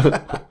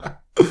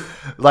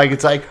 Like,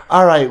 it's like,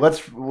 all right,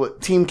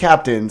 team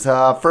captains,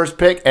 first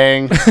pick,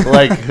 Aang.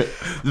 Like,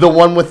 the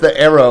one with the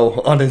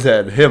arrow on his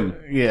head, him.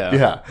 Yeah.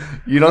 Yeah.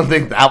 You don't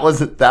think that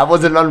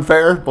wasn't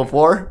unfair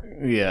before?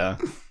 Yeah.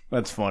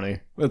 That's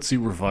funny. That's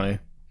super funny.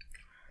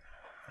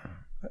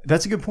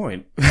 That's a good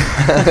point.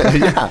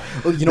 Yeah.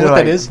 Well, you know what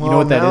that is? You know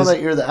what that is? Now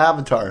that you're the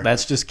Avatar.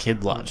 That's just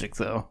kid logic,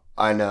 though.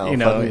 I know. You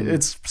know,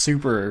 it's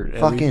super...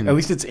 At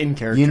least it's in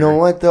character. You know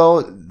what,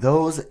 though?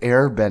 Those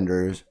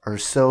airbenders are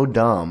so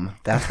dumb.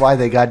 That's why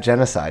they got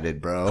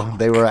genocided, bro.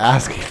 They were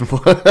asking for...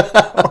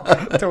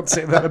 Don't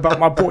say that about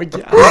my boy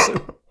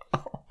Gyatso.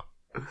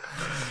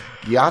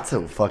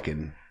 Gyatso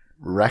fucking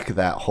wrecked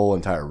that whole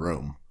entire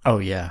room. Oh,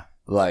 yeah.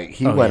 Like,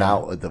 he went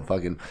out with the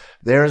fucking...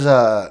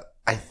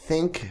 I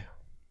think...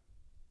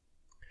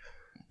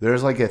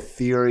 There's like a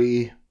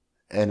theory,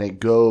 and it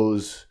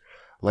goes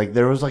like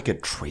there was like a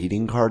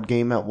trading card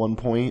game at one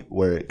point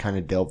where it kind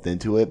of delved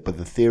into it. But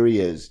the theory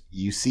is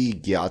you see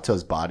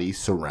Gyatso's body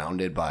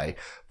surrounded by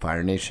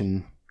Fire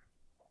Nation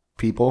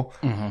people.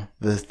 Mm-hmm.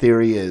 The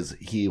theory is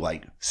he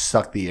like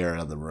sucked the air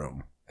out of the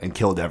room and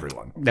killed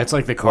everyone. That's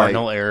like the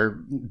cardinal air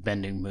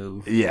bending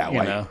move.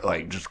 Yeah,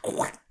 like just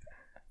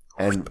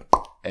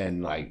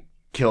and like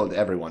killed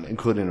everyone,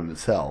 including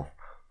himself.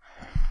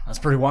 That's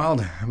pretty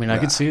wild. I mean, I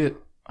could see it.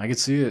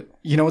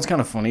 You know what's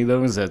kind of funny,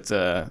 though, is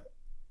that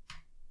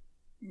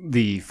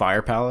the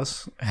Fire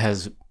Palace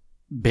has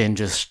been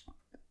just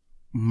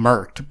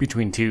murked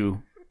between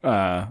two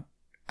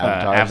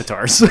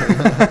avatars.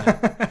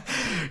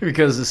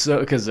 because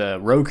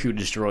Roku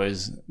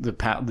destroys the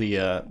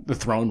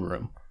throne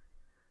room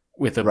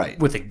with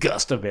a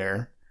gust of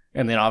air,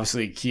 and then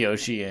obviously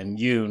Kyoshi and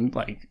Yoon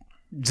like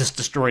just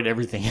destroyed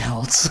everything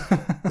else.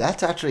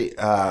 That's actually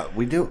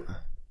we do,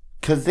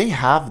 because they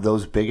have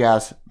those big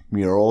ass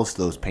murals,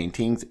 those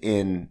paintings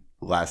in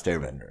Last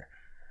Airbender.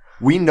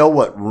 We know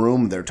what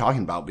room they're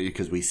talking about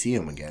because we see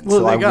them again.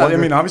 Well,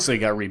 so obviously it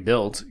got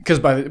rebuilt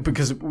but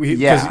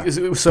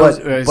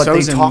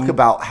they talk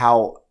about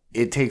how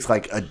it takes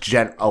like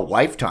a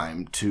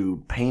lifetime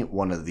to paint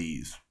one of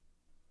these.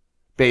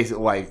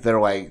 Basically, like they're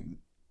like,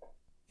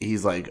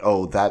 he's like,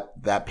 oh,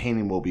 that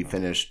painting will be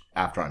finished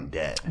after I'm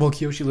dead. Well,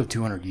 Kyoshi lived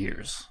 200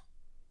 years.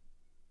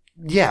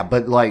 Yeah,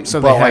 but like,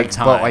 so but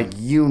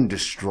Yoon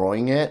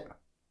destroying it.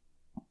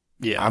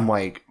 Yeah, I'm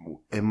like,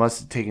 it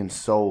must have taken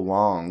so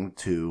long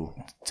to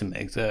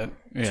make that,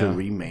 to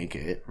remake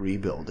it,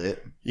 rebuild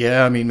it.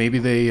 Yeah, I mean, maybe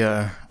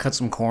they cut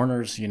some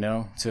corners,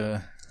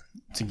 to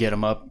get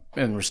them up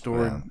and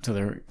restored to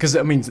their. Because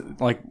I mean,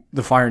 like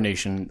the Fire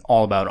Nation,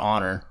 all about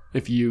honor.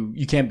 If you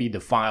can't be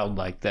defiled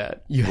like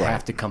that, you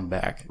have to come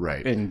back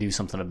and do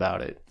something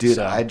about it. Dude,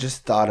 I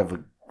just thought of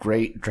a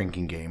great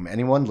drinking game.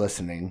 Anyone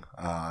listening,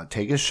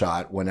 take a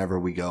shot whenever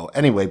we go.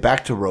 Anyway,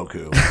 back to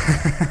Roku.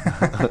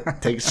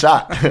 Take a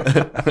shot.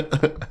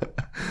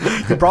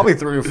 You're probably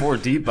 3 or 4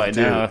 deep by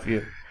now.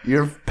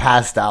 You're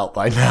passed out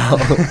by now.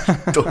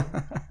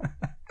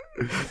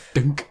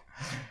 Dunk.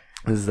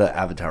 This is the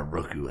Avatar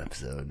Roku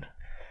episode.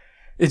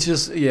 It's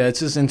just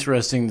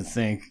interesting to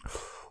think.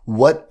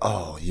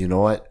 You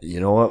know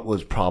what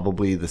was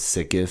probably the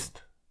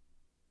sickest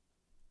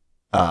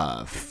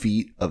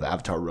feat of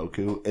Avatar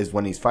Roku is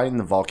when he's fighting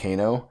the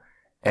volcano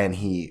and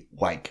he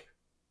like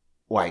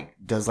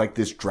does like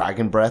this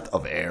dragon breath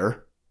of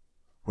air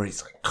where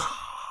he's like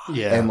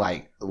and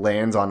like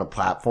lands on a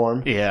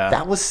platform. Yeah,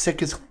 that was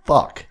sick as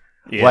fuck.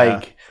 Yeah.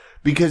 Like,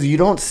 because you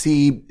don't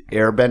see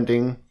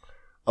airbending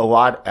a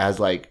lot as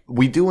like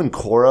we do in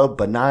Korra,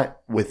 but not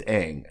with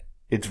Aang.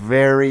 It's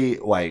very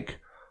like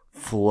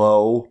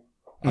flow.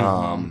 It's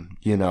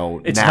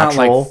natural. not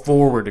like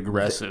forward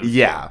aggressive.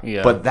 Yeah,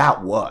 but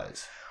that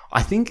was.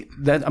 I think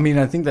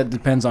that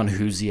depends on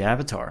who's the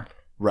avatar.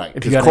 Right,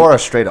 because Korra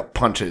straight up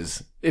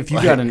punches. If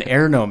you got an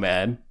air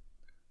nomad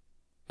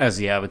as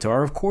the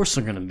avatar, of course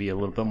they're going to be a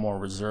little bit more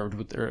reserved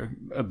with their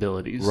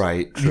abilities.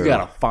 Right, true. You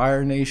got a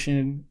Fire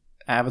Nation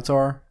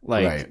avatar,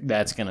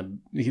 he's going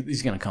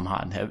to come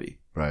hot and heavy.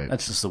 Right.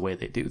 That's just the way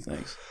they do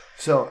things.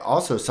 So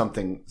also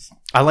something...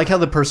 I like how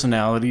the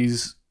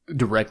personalities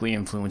directly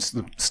influence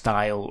the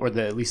style or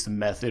at least the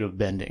method of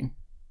bending.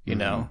 You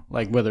know,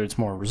 like whether it's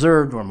more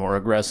reserved or more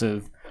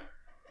aggressive.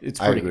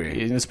 I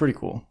agree. It's pretty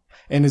cool.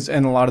 And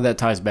a lot of that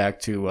ties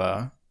back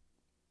to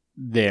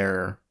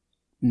their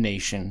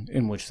nation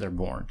in which they're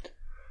born.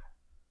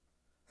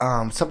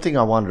 Something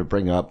I wanted to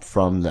bring up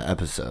from the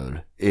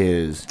episode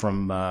is...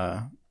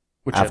 From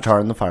which Avatar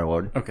and the Fire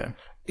Lord. Okay.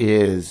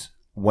 Is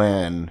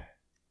when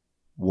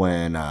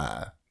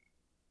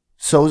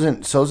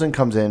Sozin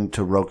comes in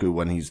to Roku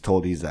when he's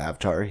told he's the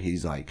Avatar.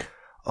 He's like,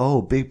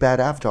 oh, big bad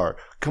Avatar,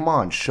 come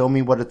on, show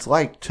me what it's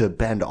like to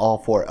bend all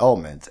 4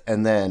 elements.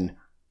 And then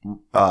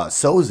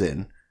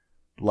Sozin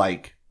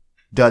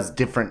does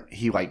different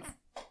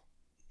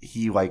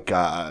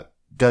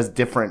does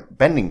different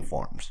bending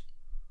forms.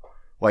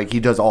 Like he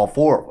does all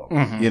 4 of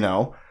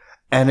them,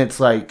 And it's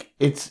like,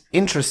 it's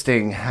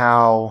interesting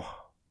how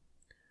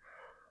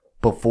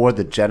before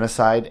the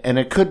genocide, and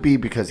it could be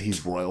because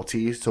he's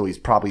royalty, so he's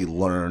probably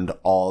learned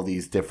all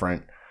these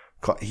different,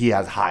 he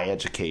has high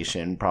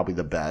education, probably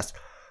the best.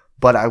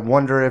 But I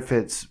wonder if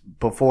it's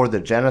before the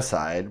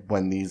genocide,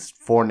 when these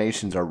 4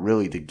 nations are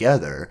really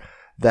together,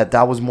 that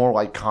was more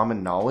like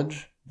common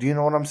knowledge. Do you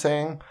know what I'm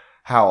saying?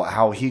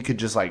 How he could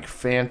just like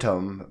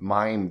phantom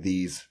mind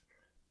these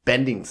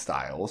bending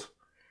styles.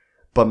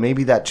 But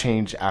maybe that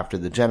changed after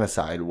the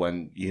genocide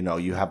when,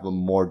 you have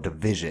more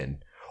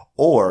division.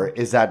 Or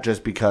is that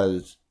just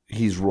because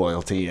he's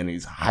royalty and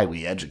he's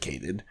highly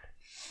educated?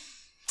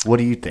 What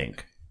do you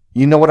think?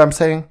 You know what I'm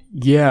saying?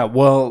 Yeah,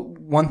 well,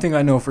 one thing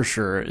I know for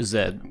sure is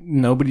that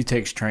nobody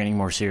takes training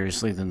more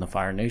seriously than the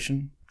Fire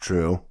Nation.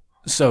 True.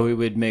 So it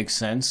would make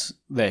sense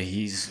that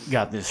he's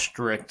got this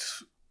strict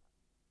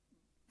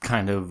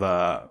kind of,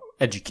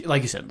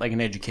 like you said, like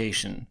an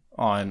education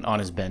on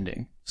his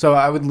bending. So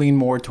I would lean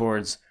more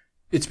towards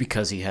it's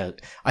because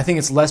I think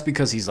it's less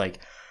because he's like,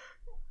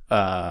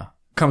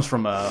 comes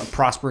from a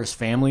prosperous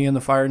family in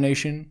the Fire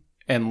Nation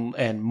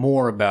and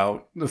more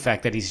about the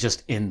fact that he's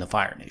just in the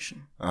Fire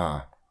Nation.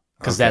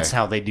 Because that's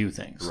how they do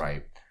things.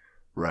 Right.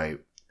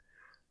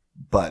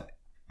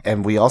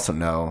 And we also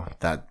know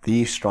that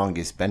the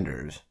strongest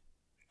benders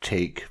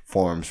take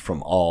forms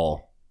from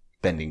all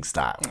bending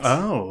styles.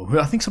 Oh,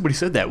 I think somebody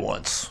said that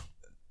once.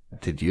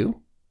 Did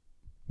you?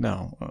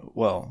 No.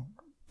 Well.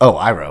 Oh,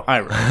 Iroh.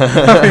 I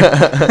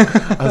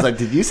was like,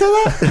 did you say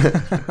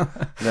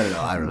that? No,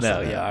 Iroh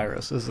said that. Yeah,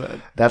 Iroh says that.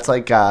 That's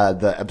like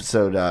the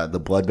episode, the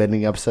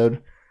bloodbending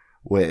episode,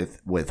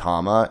 with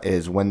Hama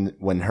is when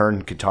her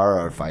and Katara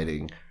are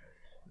fighting,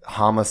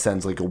 Hama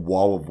sends like a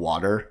wall of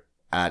water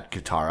at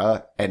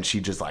Katara, and she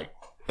just like,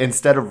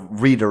 instead of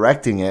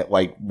redirecting it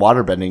like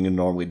waterbending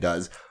normally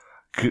does,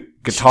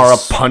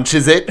 Katara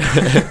punches it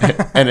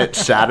and it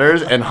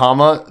shatters, and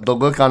the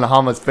look on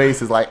Hama's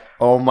face is like,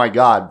 oh my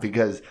god,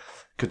 because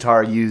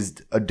Katara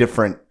used a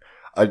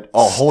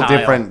whole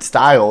different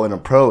style and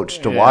approach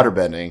to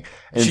waterbending.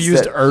 She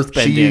used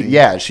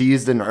earthbending. She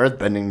used an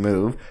earthbending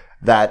move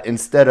that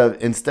instead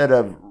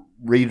of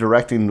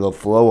redirecting the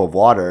flow of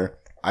water,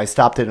 I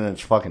stopped it in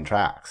its fucking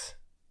tracks.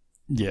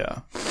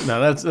 Yeah.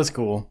 No, that's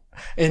cool.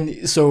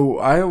 And so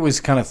I always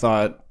kind of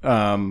thought,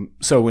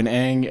 so when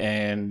Aang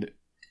and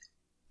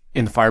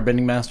in the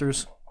Firebending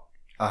Masters,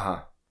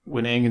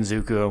 when Aang and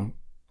Zuko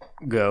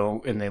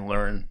go and they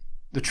learn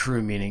the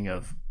true meaning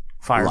of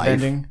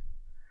firebending.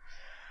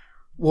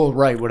 Well,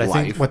 right. What I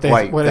think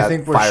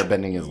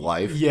firebending is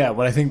life. Yeah.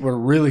 What I think we're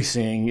really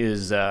seeing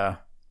is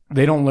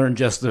they don't learn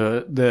just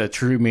the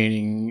true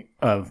meaning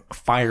of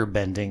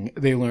firebending.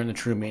 They learn the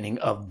true meaning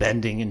of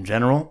bending in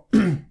general.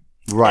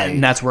 Right.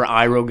 And that's where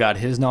Iroh got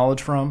his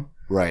knowledge from.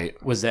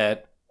 Right. Was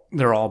that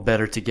they're all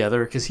better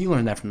together, because he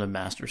learned that from the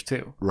Masters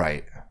too.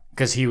 Right.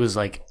 Because he was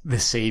like the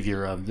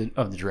savior of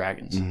the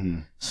dragons. Mm-hmm.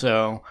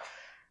 So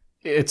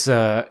it's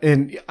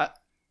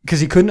because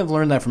he couldn't have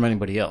learned that from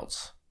anybody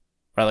else,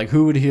 right? Like,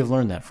 who would he have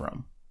learned that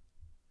from?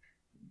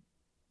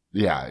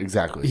 Yeah,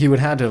 exactly. He would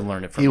have had to have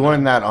learned it from. He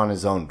learned that on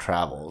his own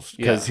travels,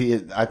 because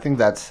I think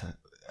that's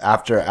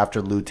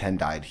after Lu Ten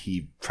died,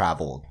 he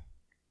traveled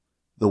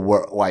the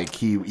world. Like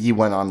he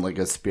went on like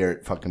a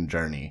spirit fucking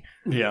journey.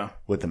 Yeah,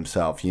 with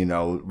himself.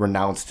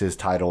 Renounced his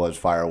title as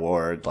Fire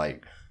Lord.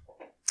 Like,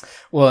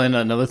 well, and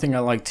another thing I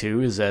like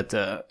too is that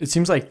it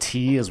seems like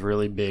tea is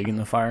really big in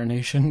the Fire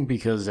Nation,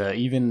 because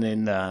even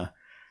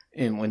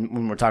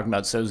when we're talking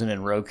about Sozin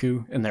and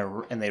Roku, and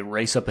they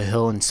race up a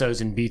hill and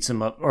Sozin beats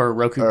him up, or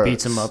Roku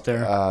beats him up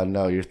there.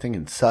 No, you're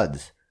thinking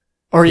Suds.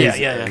 Or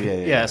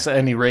yeah. So,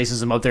 and he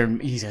races him up there,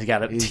 and he's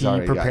got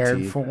tea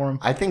prepared for him.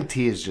 I think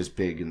tea is just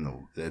big in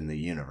the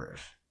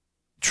universe.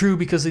 True,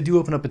 because they do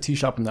open up a tea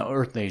shop in the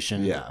Earth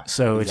Nation. Yeah.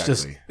 So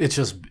exactly. it's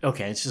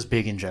just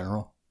big in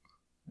general.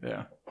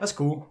 Yeah, that's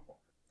cool.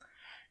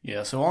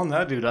 Yeah. So on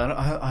that, dude,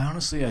 I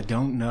honestly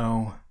don't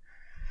know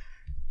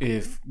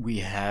if we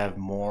have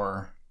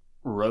more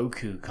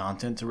Roku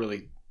content to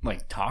really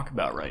like talk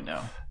about right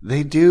now.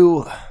 They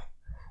do.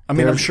 I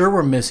mean, I'm sure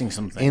we're missing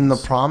some things. In The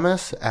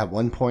Promise, at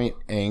one point,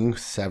 Aang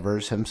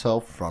severs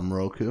himself from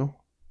Roku.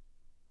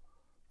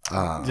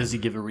 Does he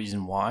give a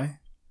reason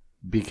why?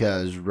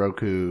 Because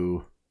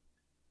Roku...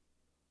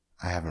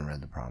 I haven't read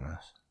The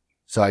Promise.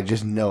 So I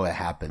just know it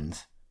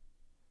happens.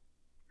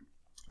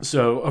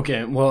 So,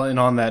 okay. Well, and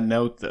on that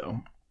note,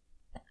 though,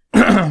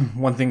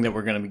 one thing that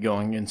we're going to be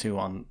going into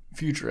on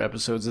future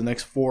episodes, the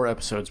next 4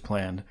 episodes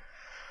planned,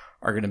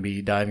 are going to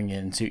be diving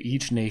into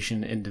each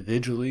nation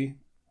individually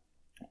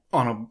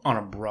on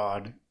a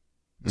broad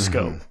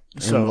scope.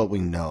 So and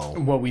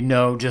what we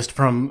know just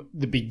from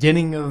the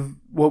beginning of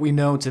what we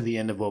know to the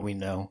end of what we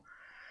know.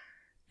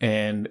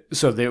 And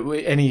so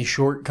any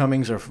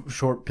shortcomings or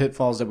short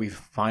pitfalls that we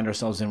find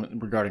ourselves in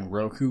regarding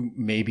Roku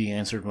may be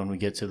answered when we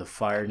get to the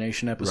Fire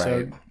Nation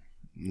episode. Right.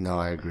 No,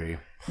 I agree.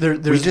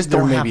 We just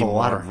don't have a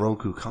lot of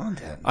Roku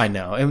content. I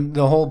know. And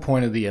the whole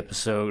point of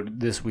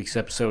this week's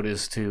episode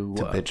is to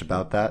bitch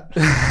about that.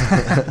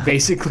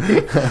 Basically,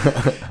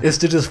 is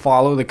to just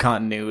follow the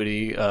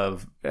continuity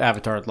of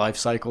Avatar's life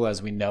cycle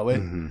as we know it.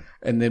 Mm-hmm.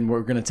 And then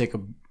we're going to take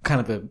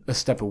a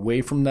step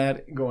away from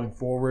that going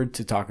forward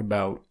to talk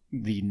about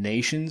the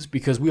nations,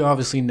 because we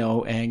obviously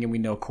know Aang and we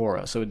know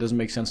Korra, so it doesn't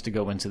make sense to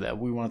go into that.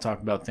 We want to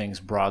talk about things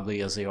broadly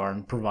as they are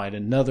and provide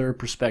another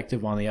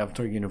perspective on the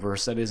Avatar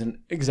universe that isn't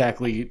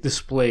exactly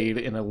displayed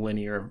in a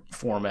linear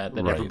format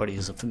that everybody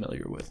is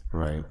familiar with.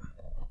 Right.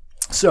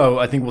 So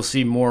I think we'll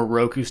see more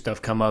Roku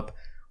stuff come up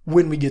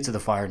when we get to the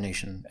Fire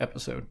Nation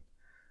episode,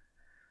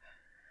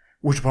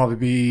 which will probably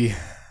be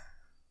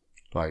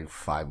like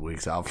 5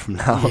 weeks out from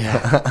now.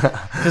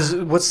 Yeah. Because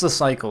what's the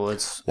cycle?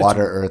 It's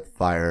water, earth,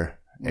 fire,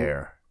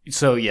 air.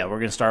 So yeah, we're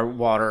gonna start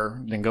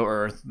water, then go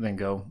earth, then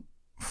go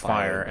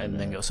fire, and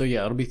then go. So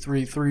yeah, it'll be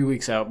three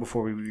weeks out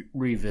before we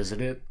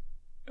revisit it.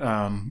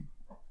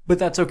 But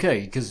that's okay,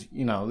 because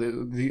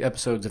the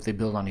episodes, if they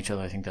build on each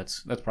other, I think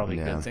that's probably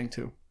a good thing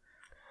too.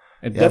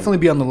 And definitely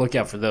be on the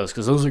lookout for those,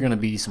 because those are going to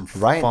be some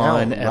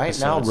fun episodes. Right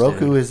now,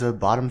 Roku is a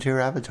bottom tier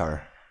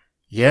Avatar.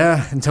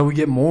 Yeah, until we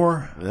get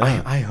more.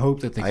 Yeah. I hope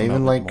that they. I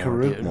even like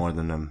Karuk more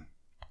than them.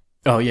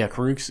 Oh yeah,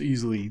 Karuk's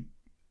easily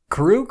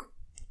Karuk.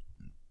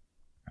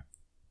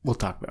 We'll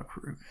talk about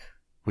Karuk.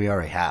 We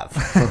already have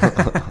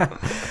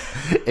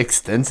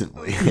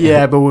extensively.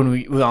 Yeah, but when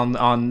we on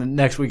the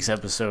next week's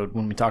episode,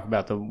 when we talk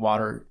about the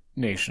Water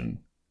Nation,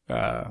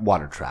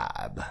 Water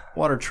Tribe,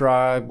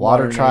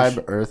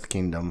 Nation. Earth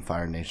Kingdom,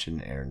 Fire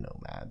Nation, Air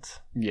Nomads.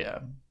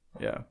 Yeah.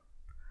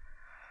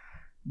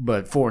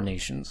 But 4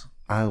 nations.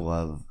 I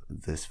love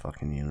this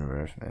fucking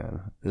universe,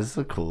 man. This is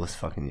the coolest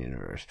fucking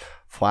universe.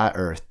 Flat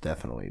Earth,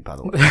 definitely, by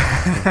the way.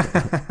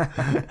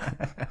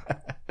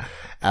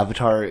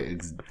 Avatar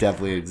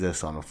definitely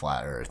exists on a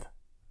flat Earth.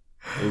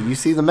 You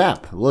see the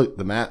map. Look,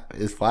 the map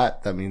is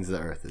flat. That means the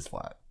Earth is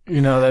flat.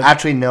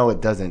 Actually, no,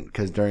 it doesn't,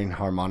 because during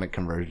harmonic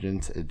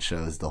convergence, it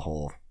shows the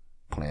whole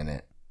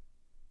planet.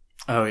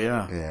 Oh,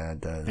 yeah. Yeah,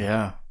 it does.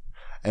 Yeah.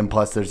 And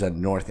plus, there's a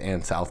North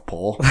and South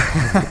Pole.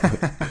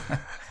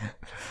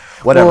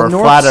 Whatever. Well,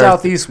 north, flat Earth.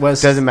 south, east,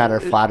 west. Doesn't matter.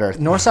 Flat Earth.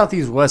 North, south,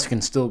 east, west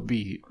can still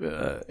be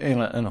in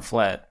a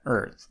flat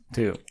Earth,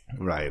 too.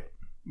 Right.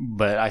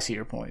 But I see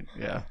your point.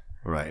 Yeah.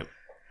 Right.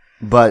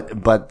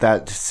 But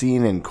that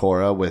scene in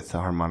Korra with the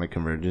harmonic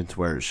convergence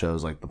where it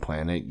shows like the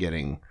planet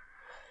getting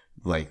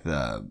like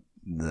the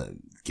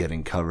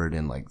getting covered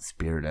in like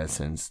spirit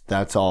essence,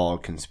 that's all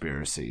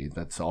conspiracy.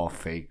 That's all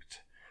faked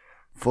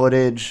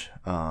footage.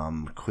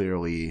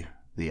 Clearly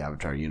the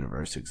Avatar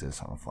universe exists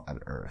on a flat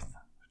Earth.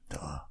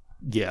 Duh.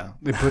 Yeah,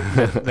 they put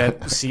that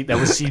was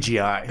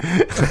CGI.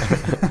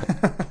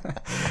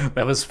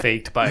 That was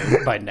faked by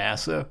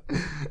NASA.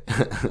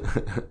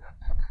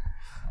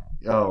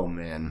 Oh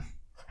man.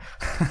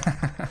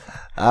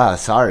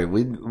 Sorry.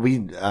 We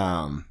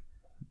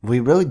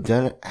really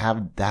didn't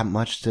have that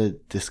much to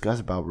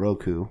discuss about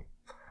Roku.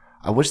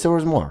 I wish there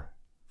was more.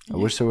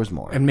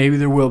 And maybe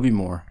there will be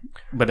more.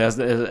 But at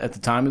the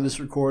time of this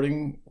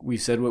recording, we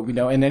said what we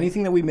know. And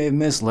anything that we may have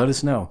missed, let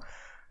us know.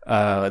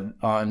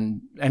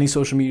 On any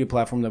social media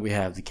platform that we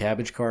have, the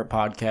Cabbage Cart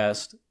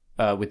Podcast,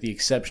 with the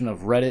exception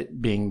of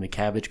Reddit being the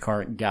Cabbage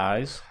Cart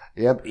Guys.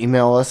 Yep.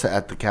 Email us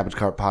at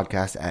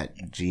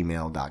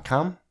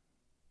thecabbagecartpodcast@gmail.com.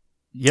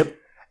 Yep.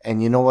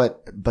 And you know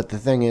what? But the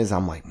thing is,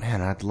 I'm like,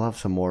 man, I'd love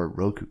some more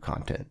Roku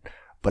content.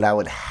 But I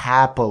would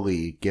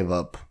happily give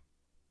up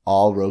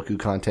all Roku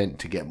content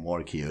to get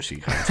more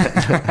Kyoshi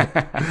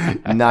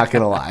content. Not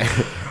going to lie.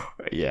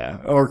 Yeah.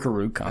 Or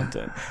Karuk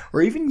content.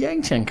 Or even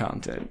Yang Chen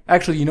content.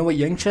 Actually, you know what?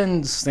 Yang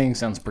Chen's thing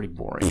sounds pretty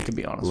boring, to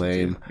be honest with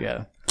you.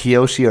 Yeah.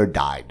 Kyoshi or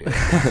die, dude.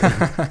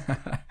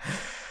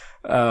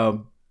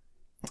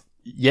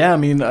 Yeah, I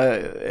mean,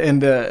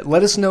 and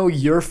let us know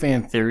your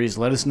fan theories.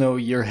 Let us know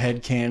your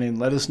headcanon.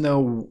 Let us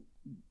know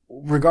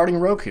regarding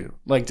Roku,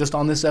 like just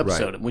on this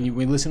episode. Right. When you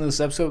listen to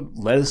this episode,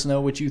 let us know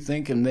what you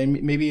think, and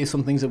then maybe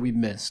some things that we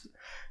missed,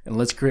 and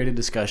let's create a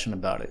discussion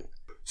about it.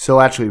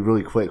 So actually,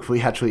 really quick,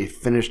 we actually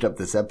finished up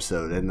this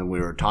episode, and then we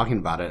were talking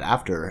about it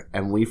after,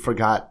 and we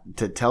forgot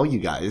to tell you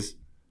guys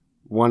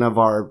one of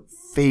our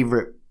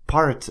favorite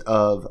parts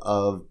of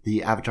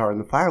the Avatar and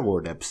the Fire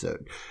Lord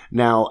episode.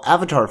 Now,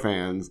 Avatar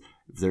fans,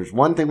 if there's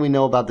one thing we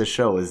know about the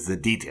show is the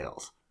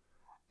details.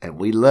 And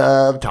we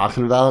love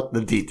talking about the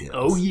details.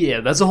 Oh,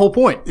 yeah. That's the whole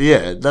point.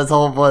 Yeah, that's the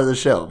whole point of the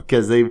show.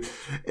 Because they've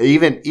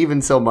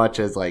even so much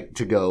as like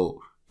to go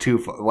too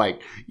far.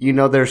 Like, you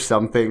know, there's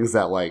some things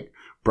that like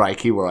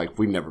Brikey were like,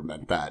 we never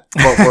meant that.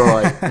 But we're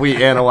like,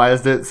 we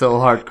analyzed it so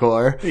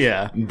hardcore.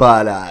 Yeah.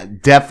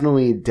 But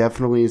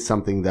definitely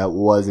something that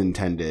was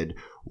intended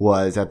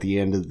was at the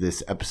end of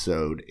this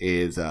episode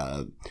is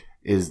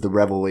the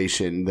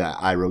revelation that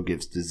Iroh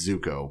gives to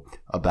Zuko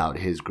about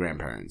his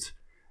grandparents.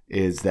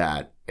 Is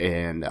that,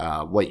 and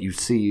what you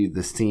see,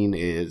 the scene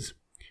is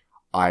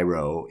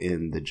Iroh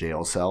in the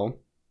jail cell,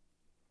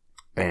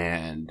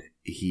 and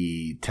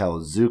he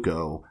tells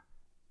Zuko,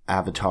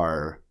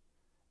 Fire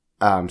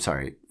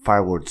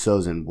Lord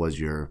Sozin was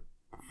your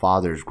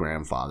father's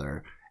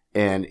grandfather,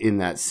 and in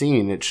that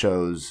scene it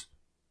shows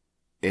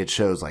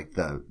like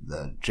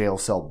the jail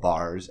cell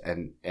bars,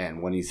 and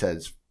when he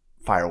says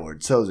Fire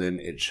Lord Sozin,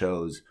 it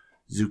shows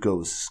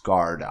Zuko's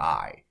scarred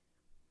eye.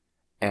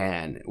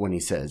 And when he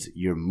says,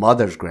 your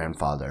mother's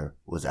grandfather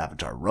was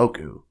Avatar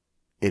Roku,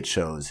 it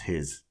shows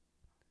his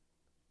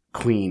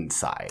queen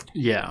side.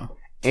 Yeah.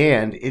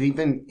 And it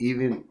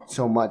even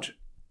so much,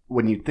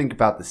 when you think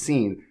about the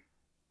scene,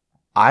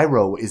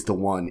 Iroh is the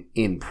one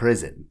in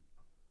prison.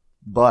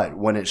 But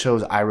when it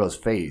shows Iroh's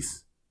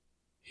face,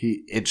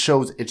 it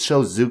shows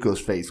Zuko's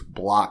face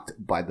blocked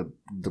by the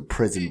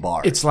prison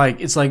bars. It's like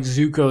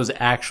Zuko's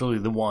actually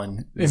the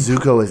one.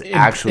 Zuko is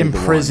actually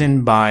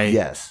imprisoned by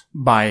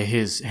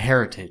his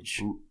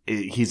heritage.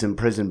 He's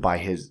imprisoned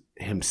by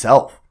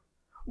himself.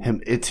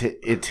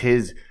 It's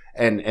his,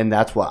 and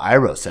that's what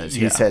Iroh says.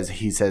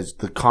 He says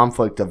the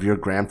conflict of your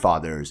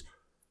grandfathers,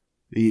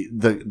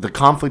 the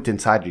conflict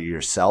inside of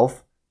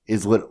yourself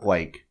is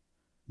like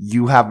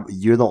you're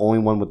the only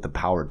one with the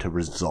power to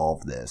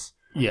resolve this.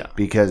 Yeah.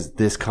 because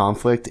this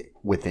conflict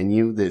within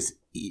you, this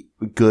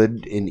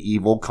good and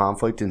evil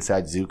conflict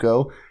inside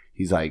Zuko,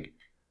 he's like,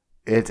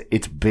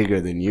 it's bigger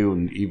than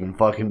you even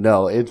fucking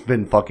know. It's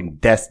been fucking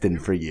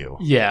destined for you.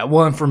 Yeah,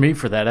 well, and for me,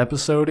 for that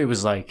episode, it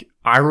was like,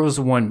 Iroh's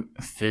the one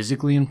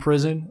physically in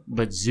prison,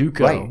 but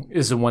Zuko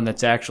is the one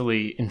that's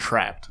actually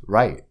entrapped.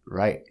 Right.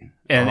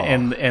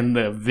 And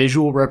the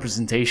visual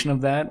representation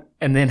of that,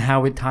 and then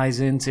how it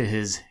ties into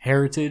his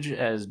heritage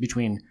as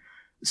between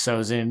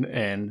Sozin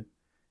and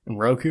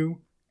Roku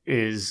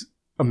is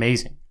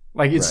amazing.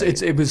 Like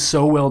it was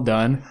so well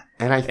done,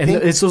 and I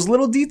think it's those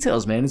little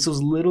details, man. It's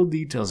those little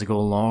details that go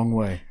a long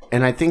way.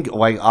 And I think,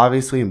 like,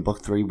 obviously in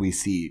book 3 we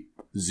see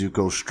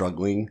Zuko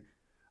struggling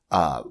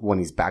when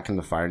he's back in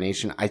the Fire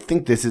Nation. I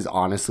think this is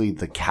honestly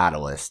the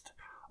catalyst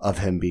of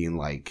him being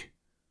like,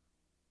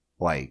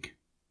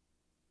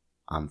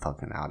 I'm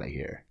fucking out of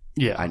here.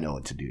 Yeah. I know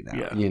what to do now.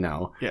 Yeah. You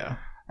know? Yeah.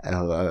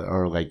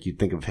 Or like you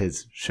think of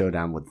his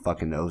showdown with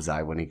fucking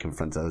Ozai when he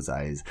confronts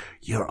Ozai is,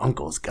 your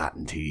uncle's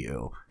gotten to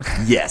you.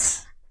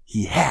 Yes,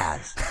 he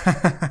has.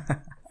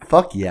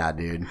 Fuck yeah,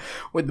 dude.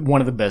 With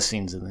one of the best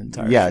scenes in the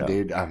entire show. Yeah,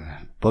 dude.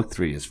 Book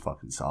 3 is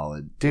fucking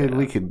solid. Dude,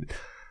 we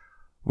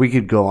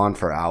could go on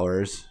for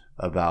hours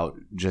about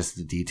just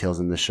the details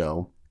in the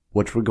show,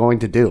 which we're going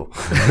to do.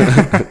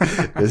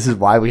 This is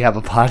why we have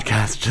a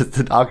podcast, just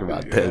to talk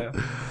about this.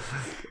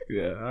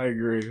 Yeah, I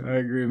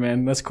agree,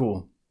 man. That's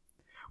cool.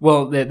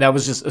 Well, that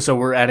was just so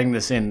we're adding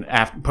this in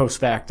post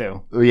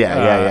facto.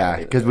 Yeah.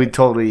 Because we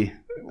totally,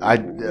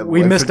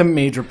 we missed a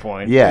major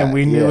point. Yeah, and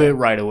we knew it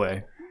right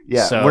away.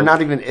 Yeah, so,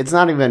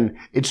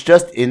 it's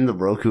just in the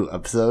Roku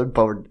episode,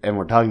 but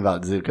we're talking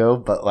about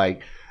Zuko, but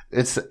like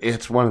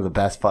it's one of the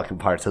best fucking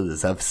parts of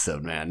this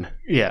episode, man.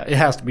 Yeah, it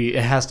has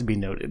to be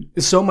noted.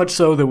 So much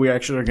so that we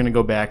actually are going to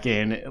go back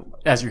in,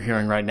 as you're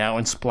hearing right now,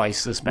 and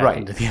splice this back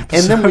into the episode.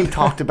 And then we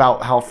talked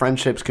about how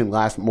friendships can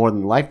last more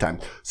than a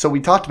lifetime. So we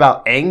talked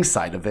about Aang's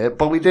side of it,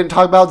 but we didn't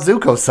talk about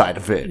Zuko's side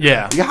of it.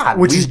 Yeah. God,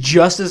 which is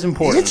just as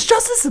important. It's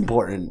just as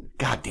important.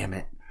 God damn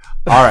it.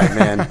 All right,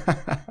 man.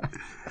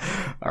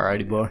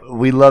 Alrighty, boy.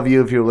 We love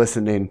you if you're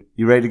listening.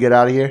 You ready to get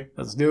out of here?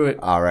 Let's do it.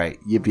 All right.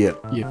 Yip,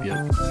 yip. Yip,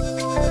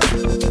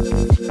 yip.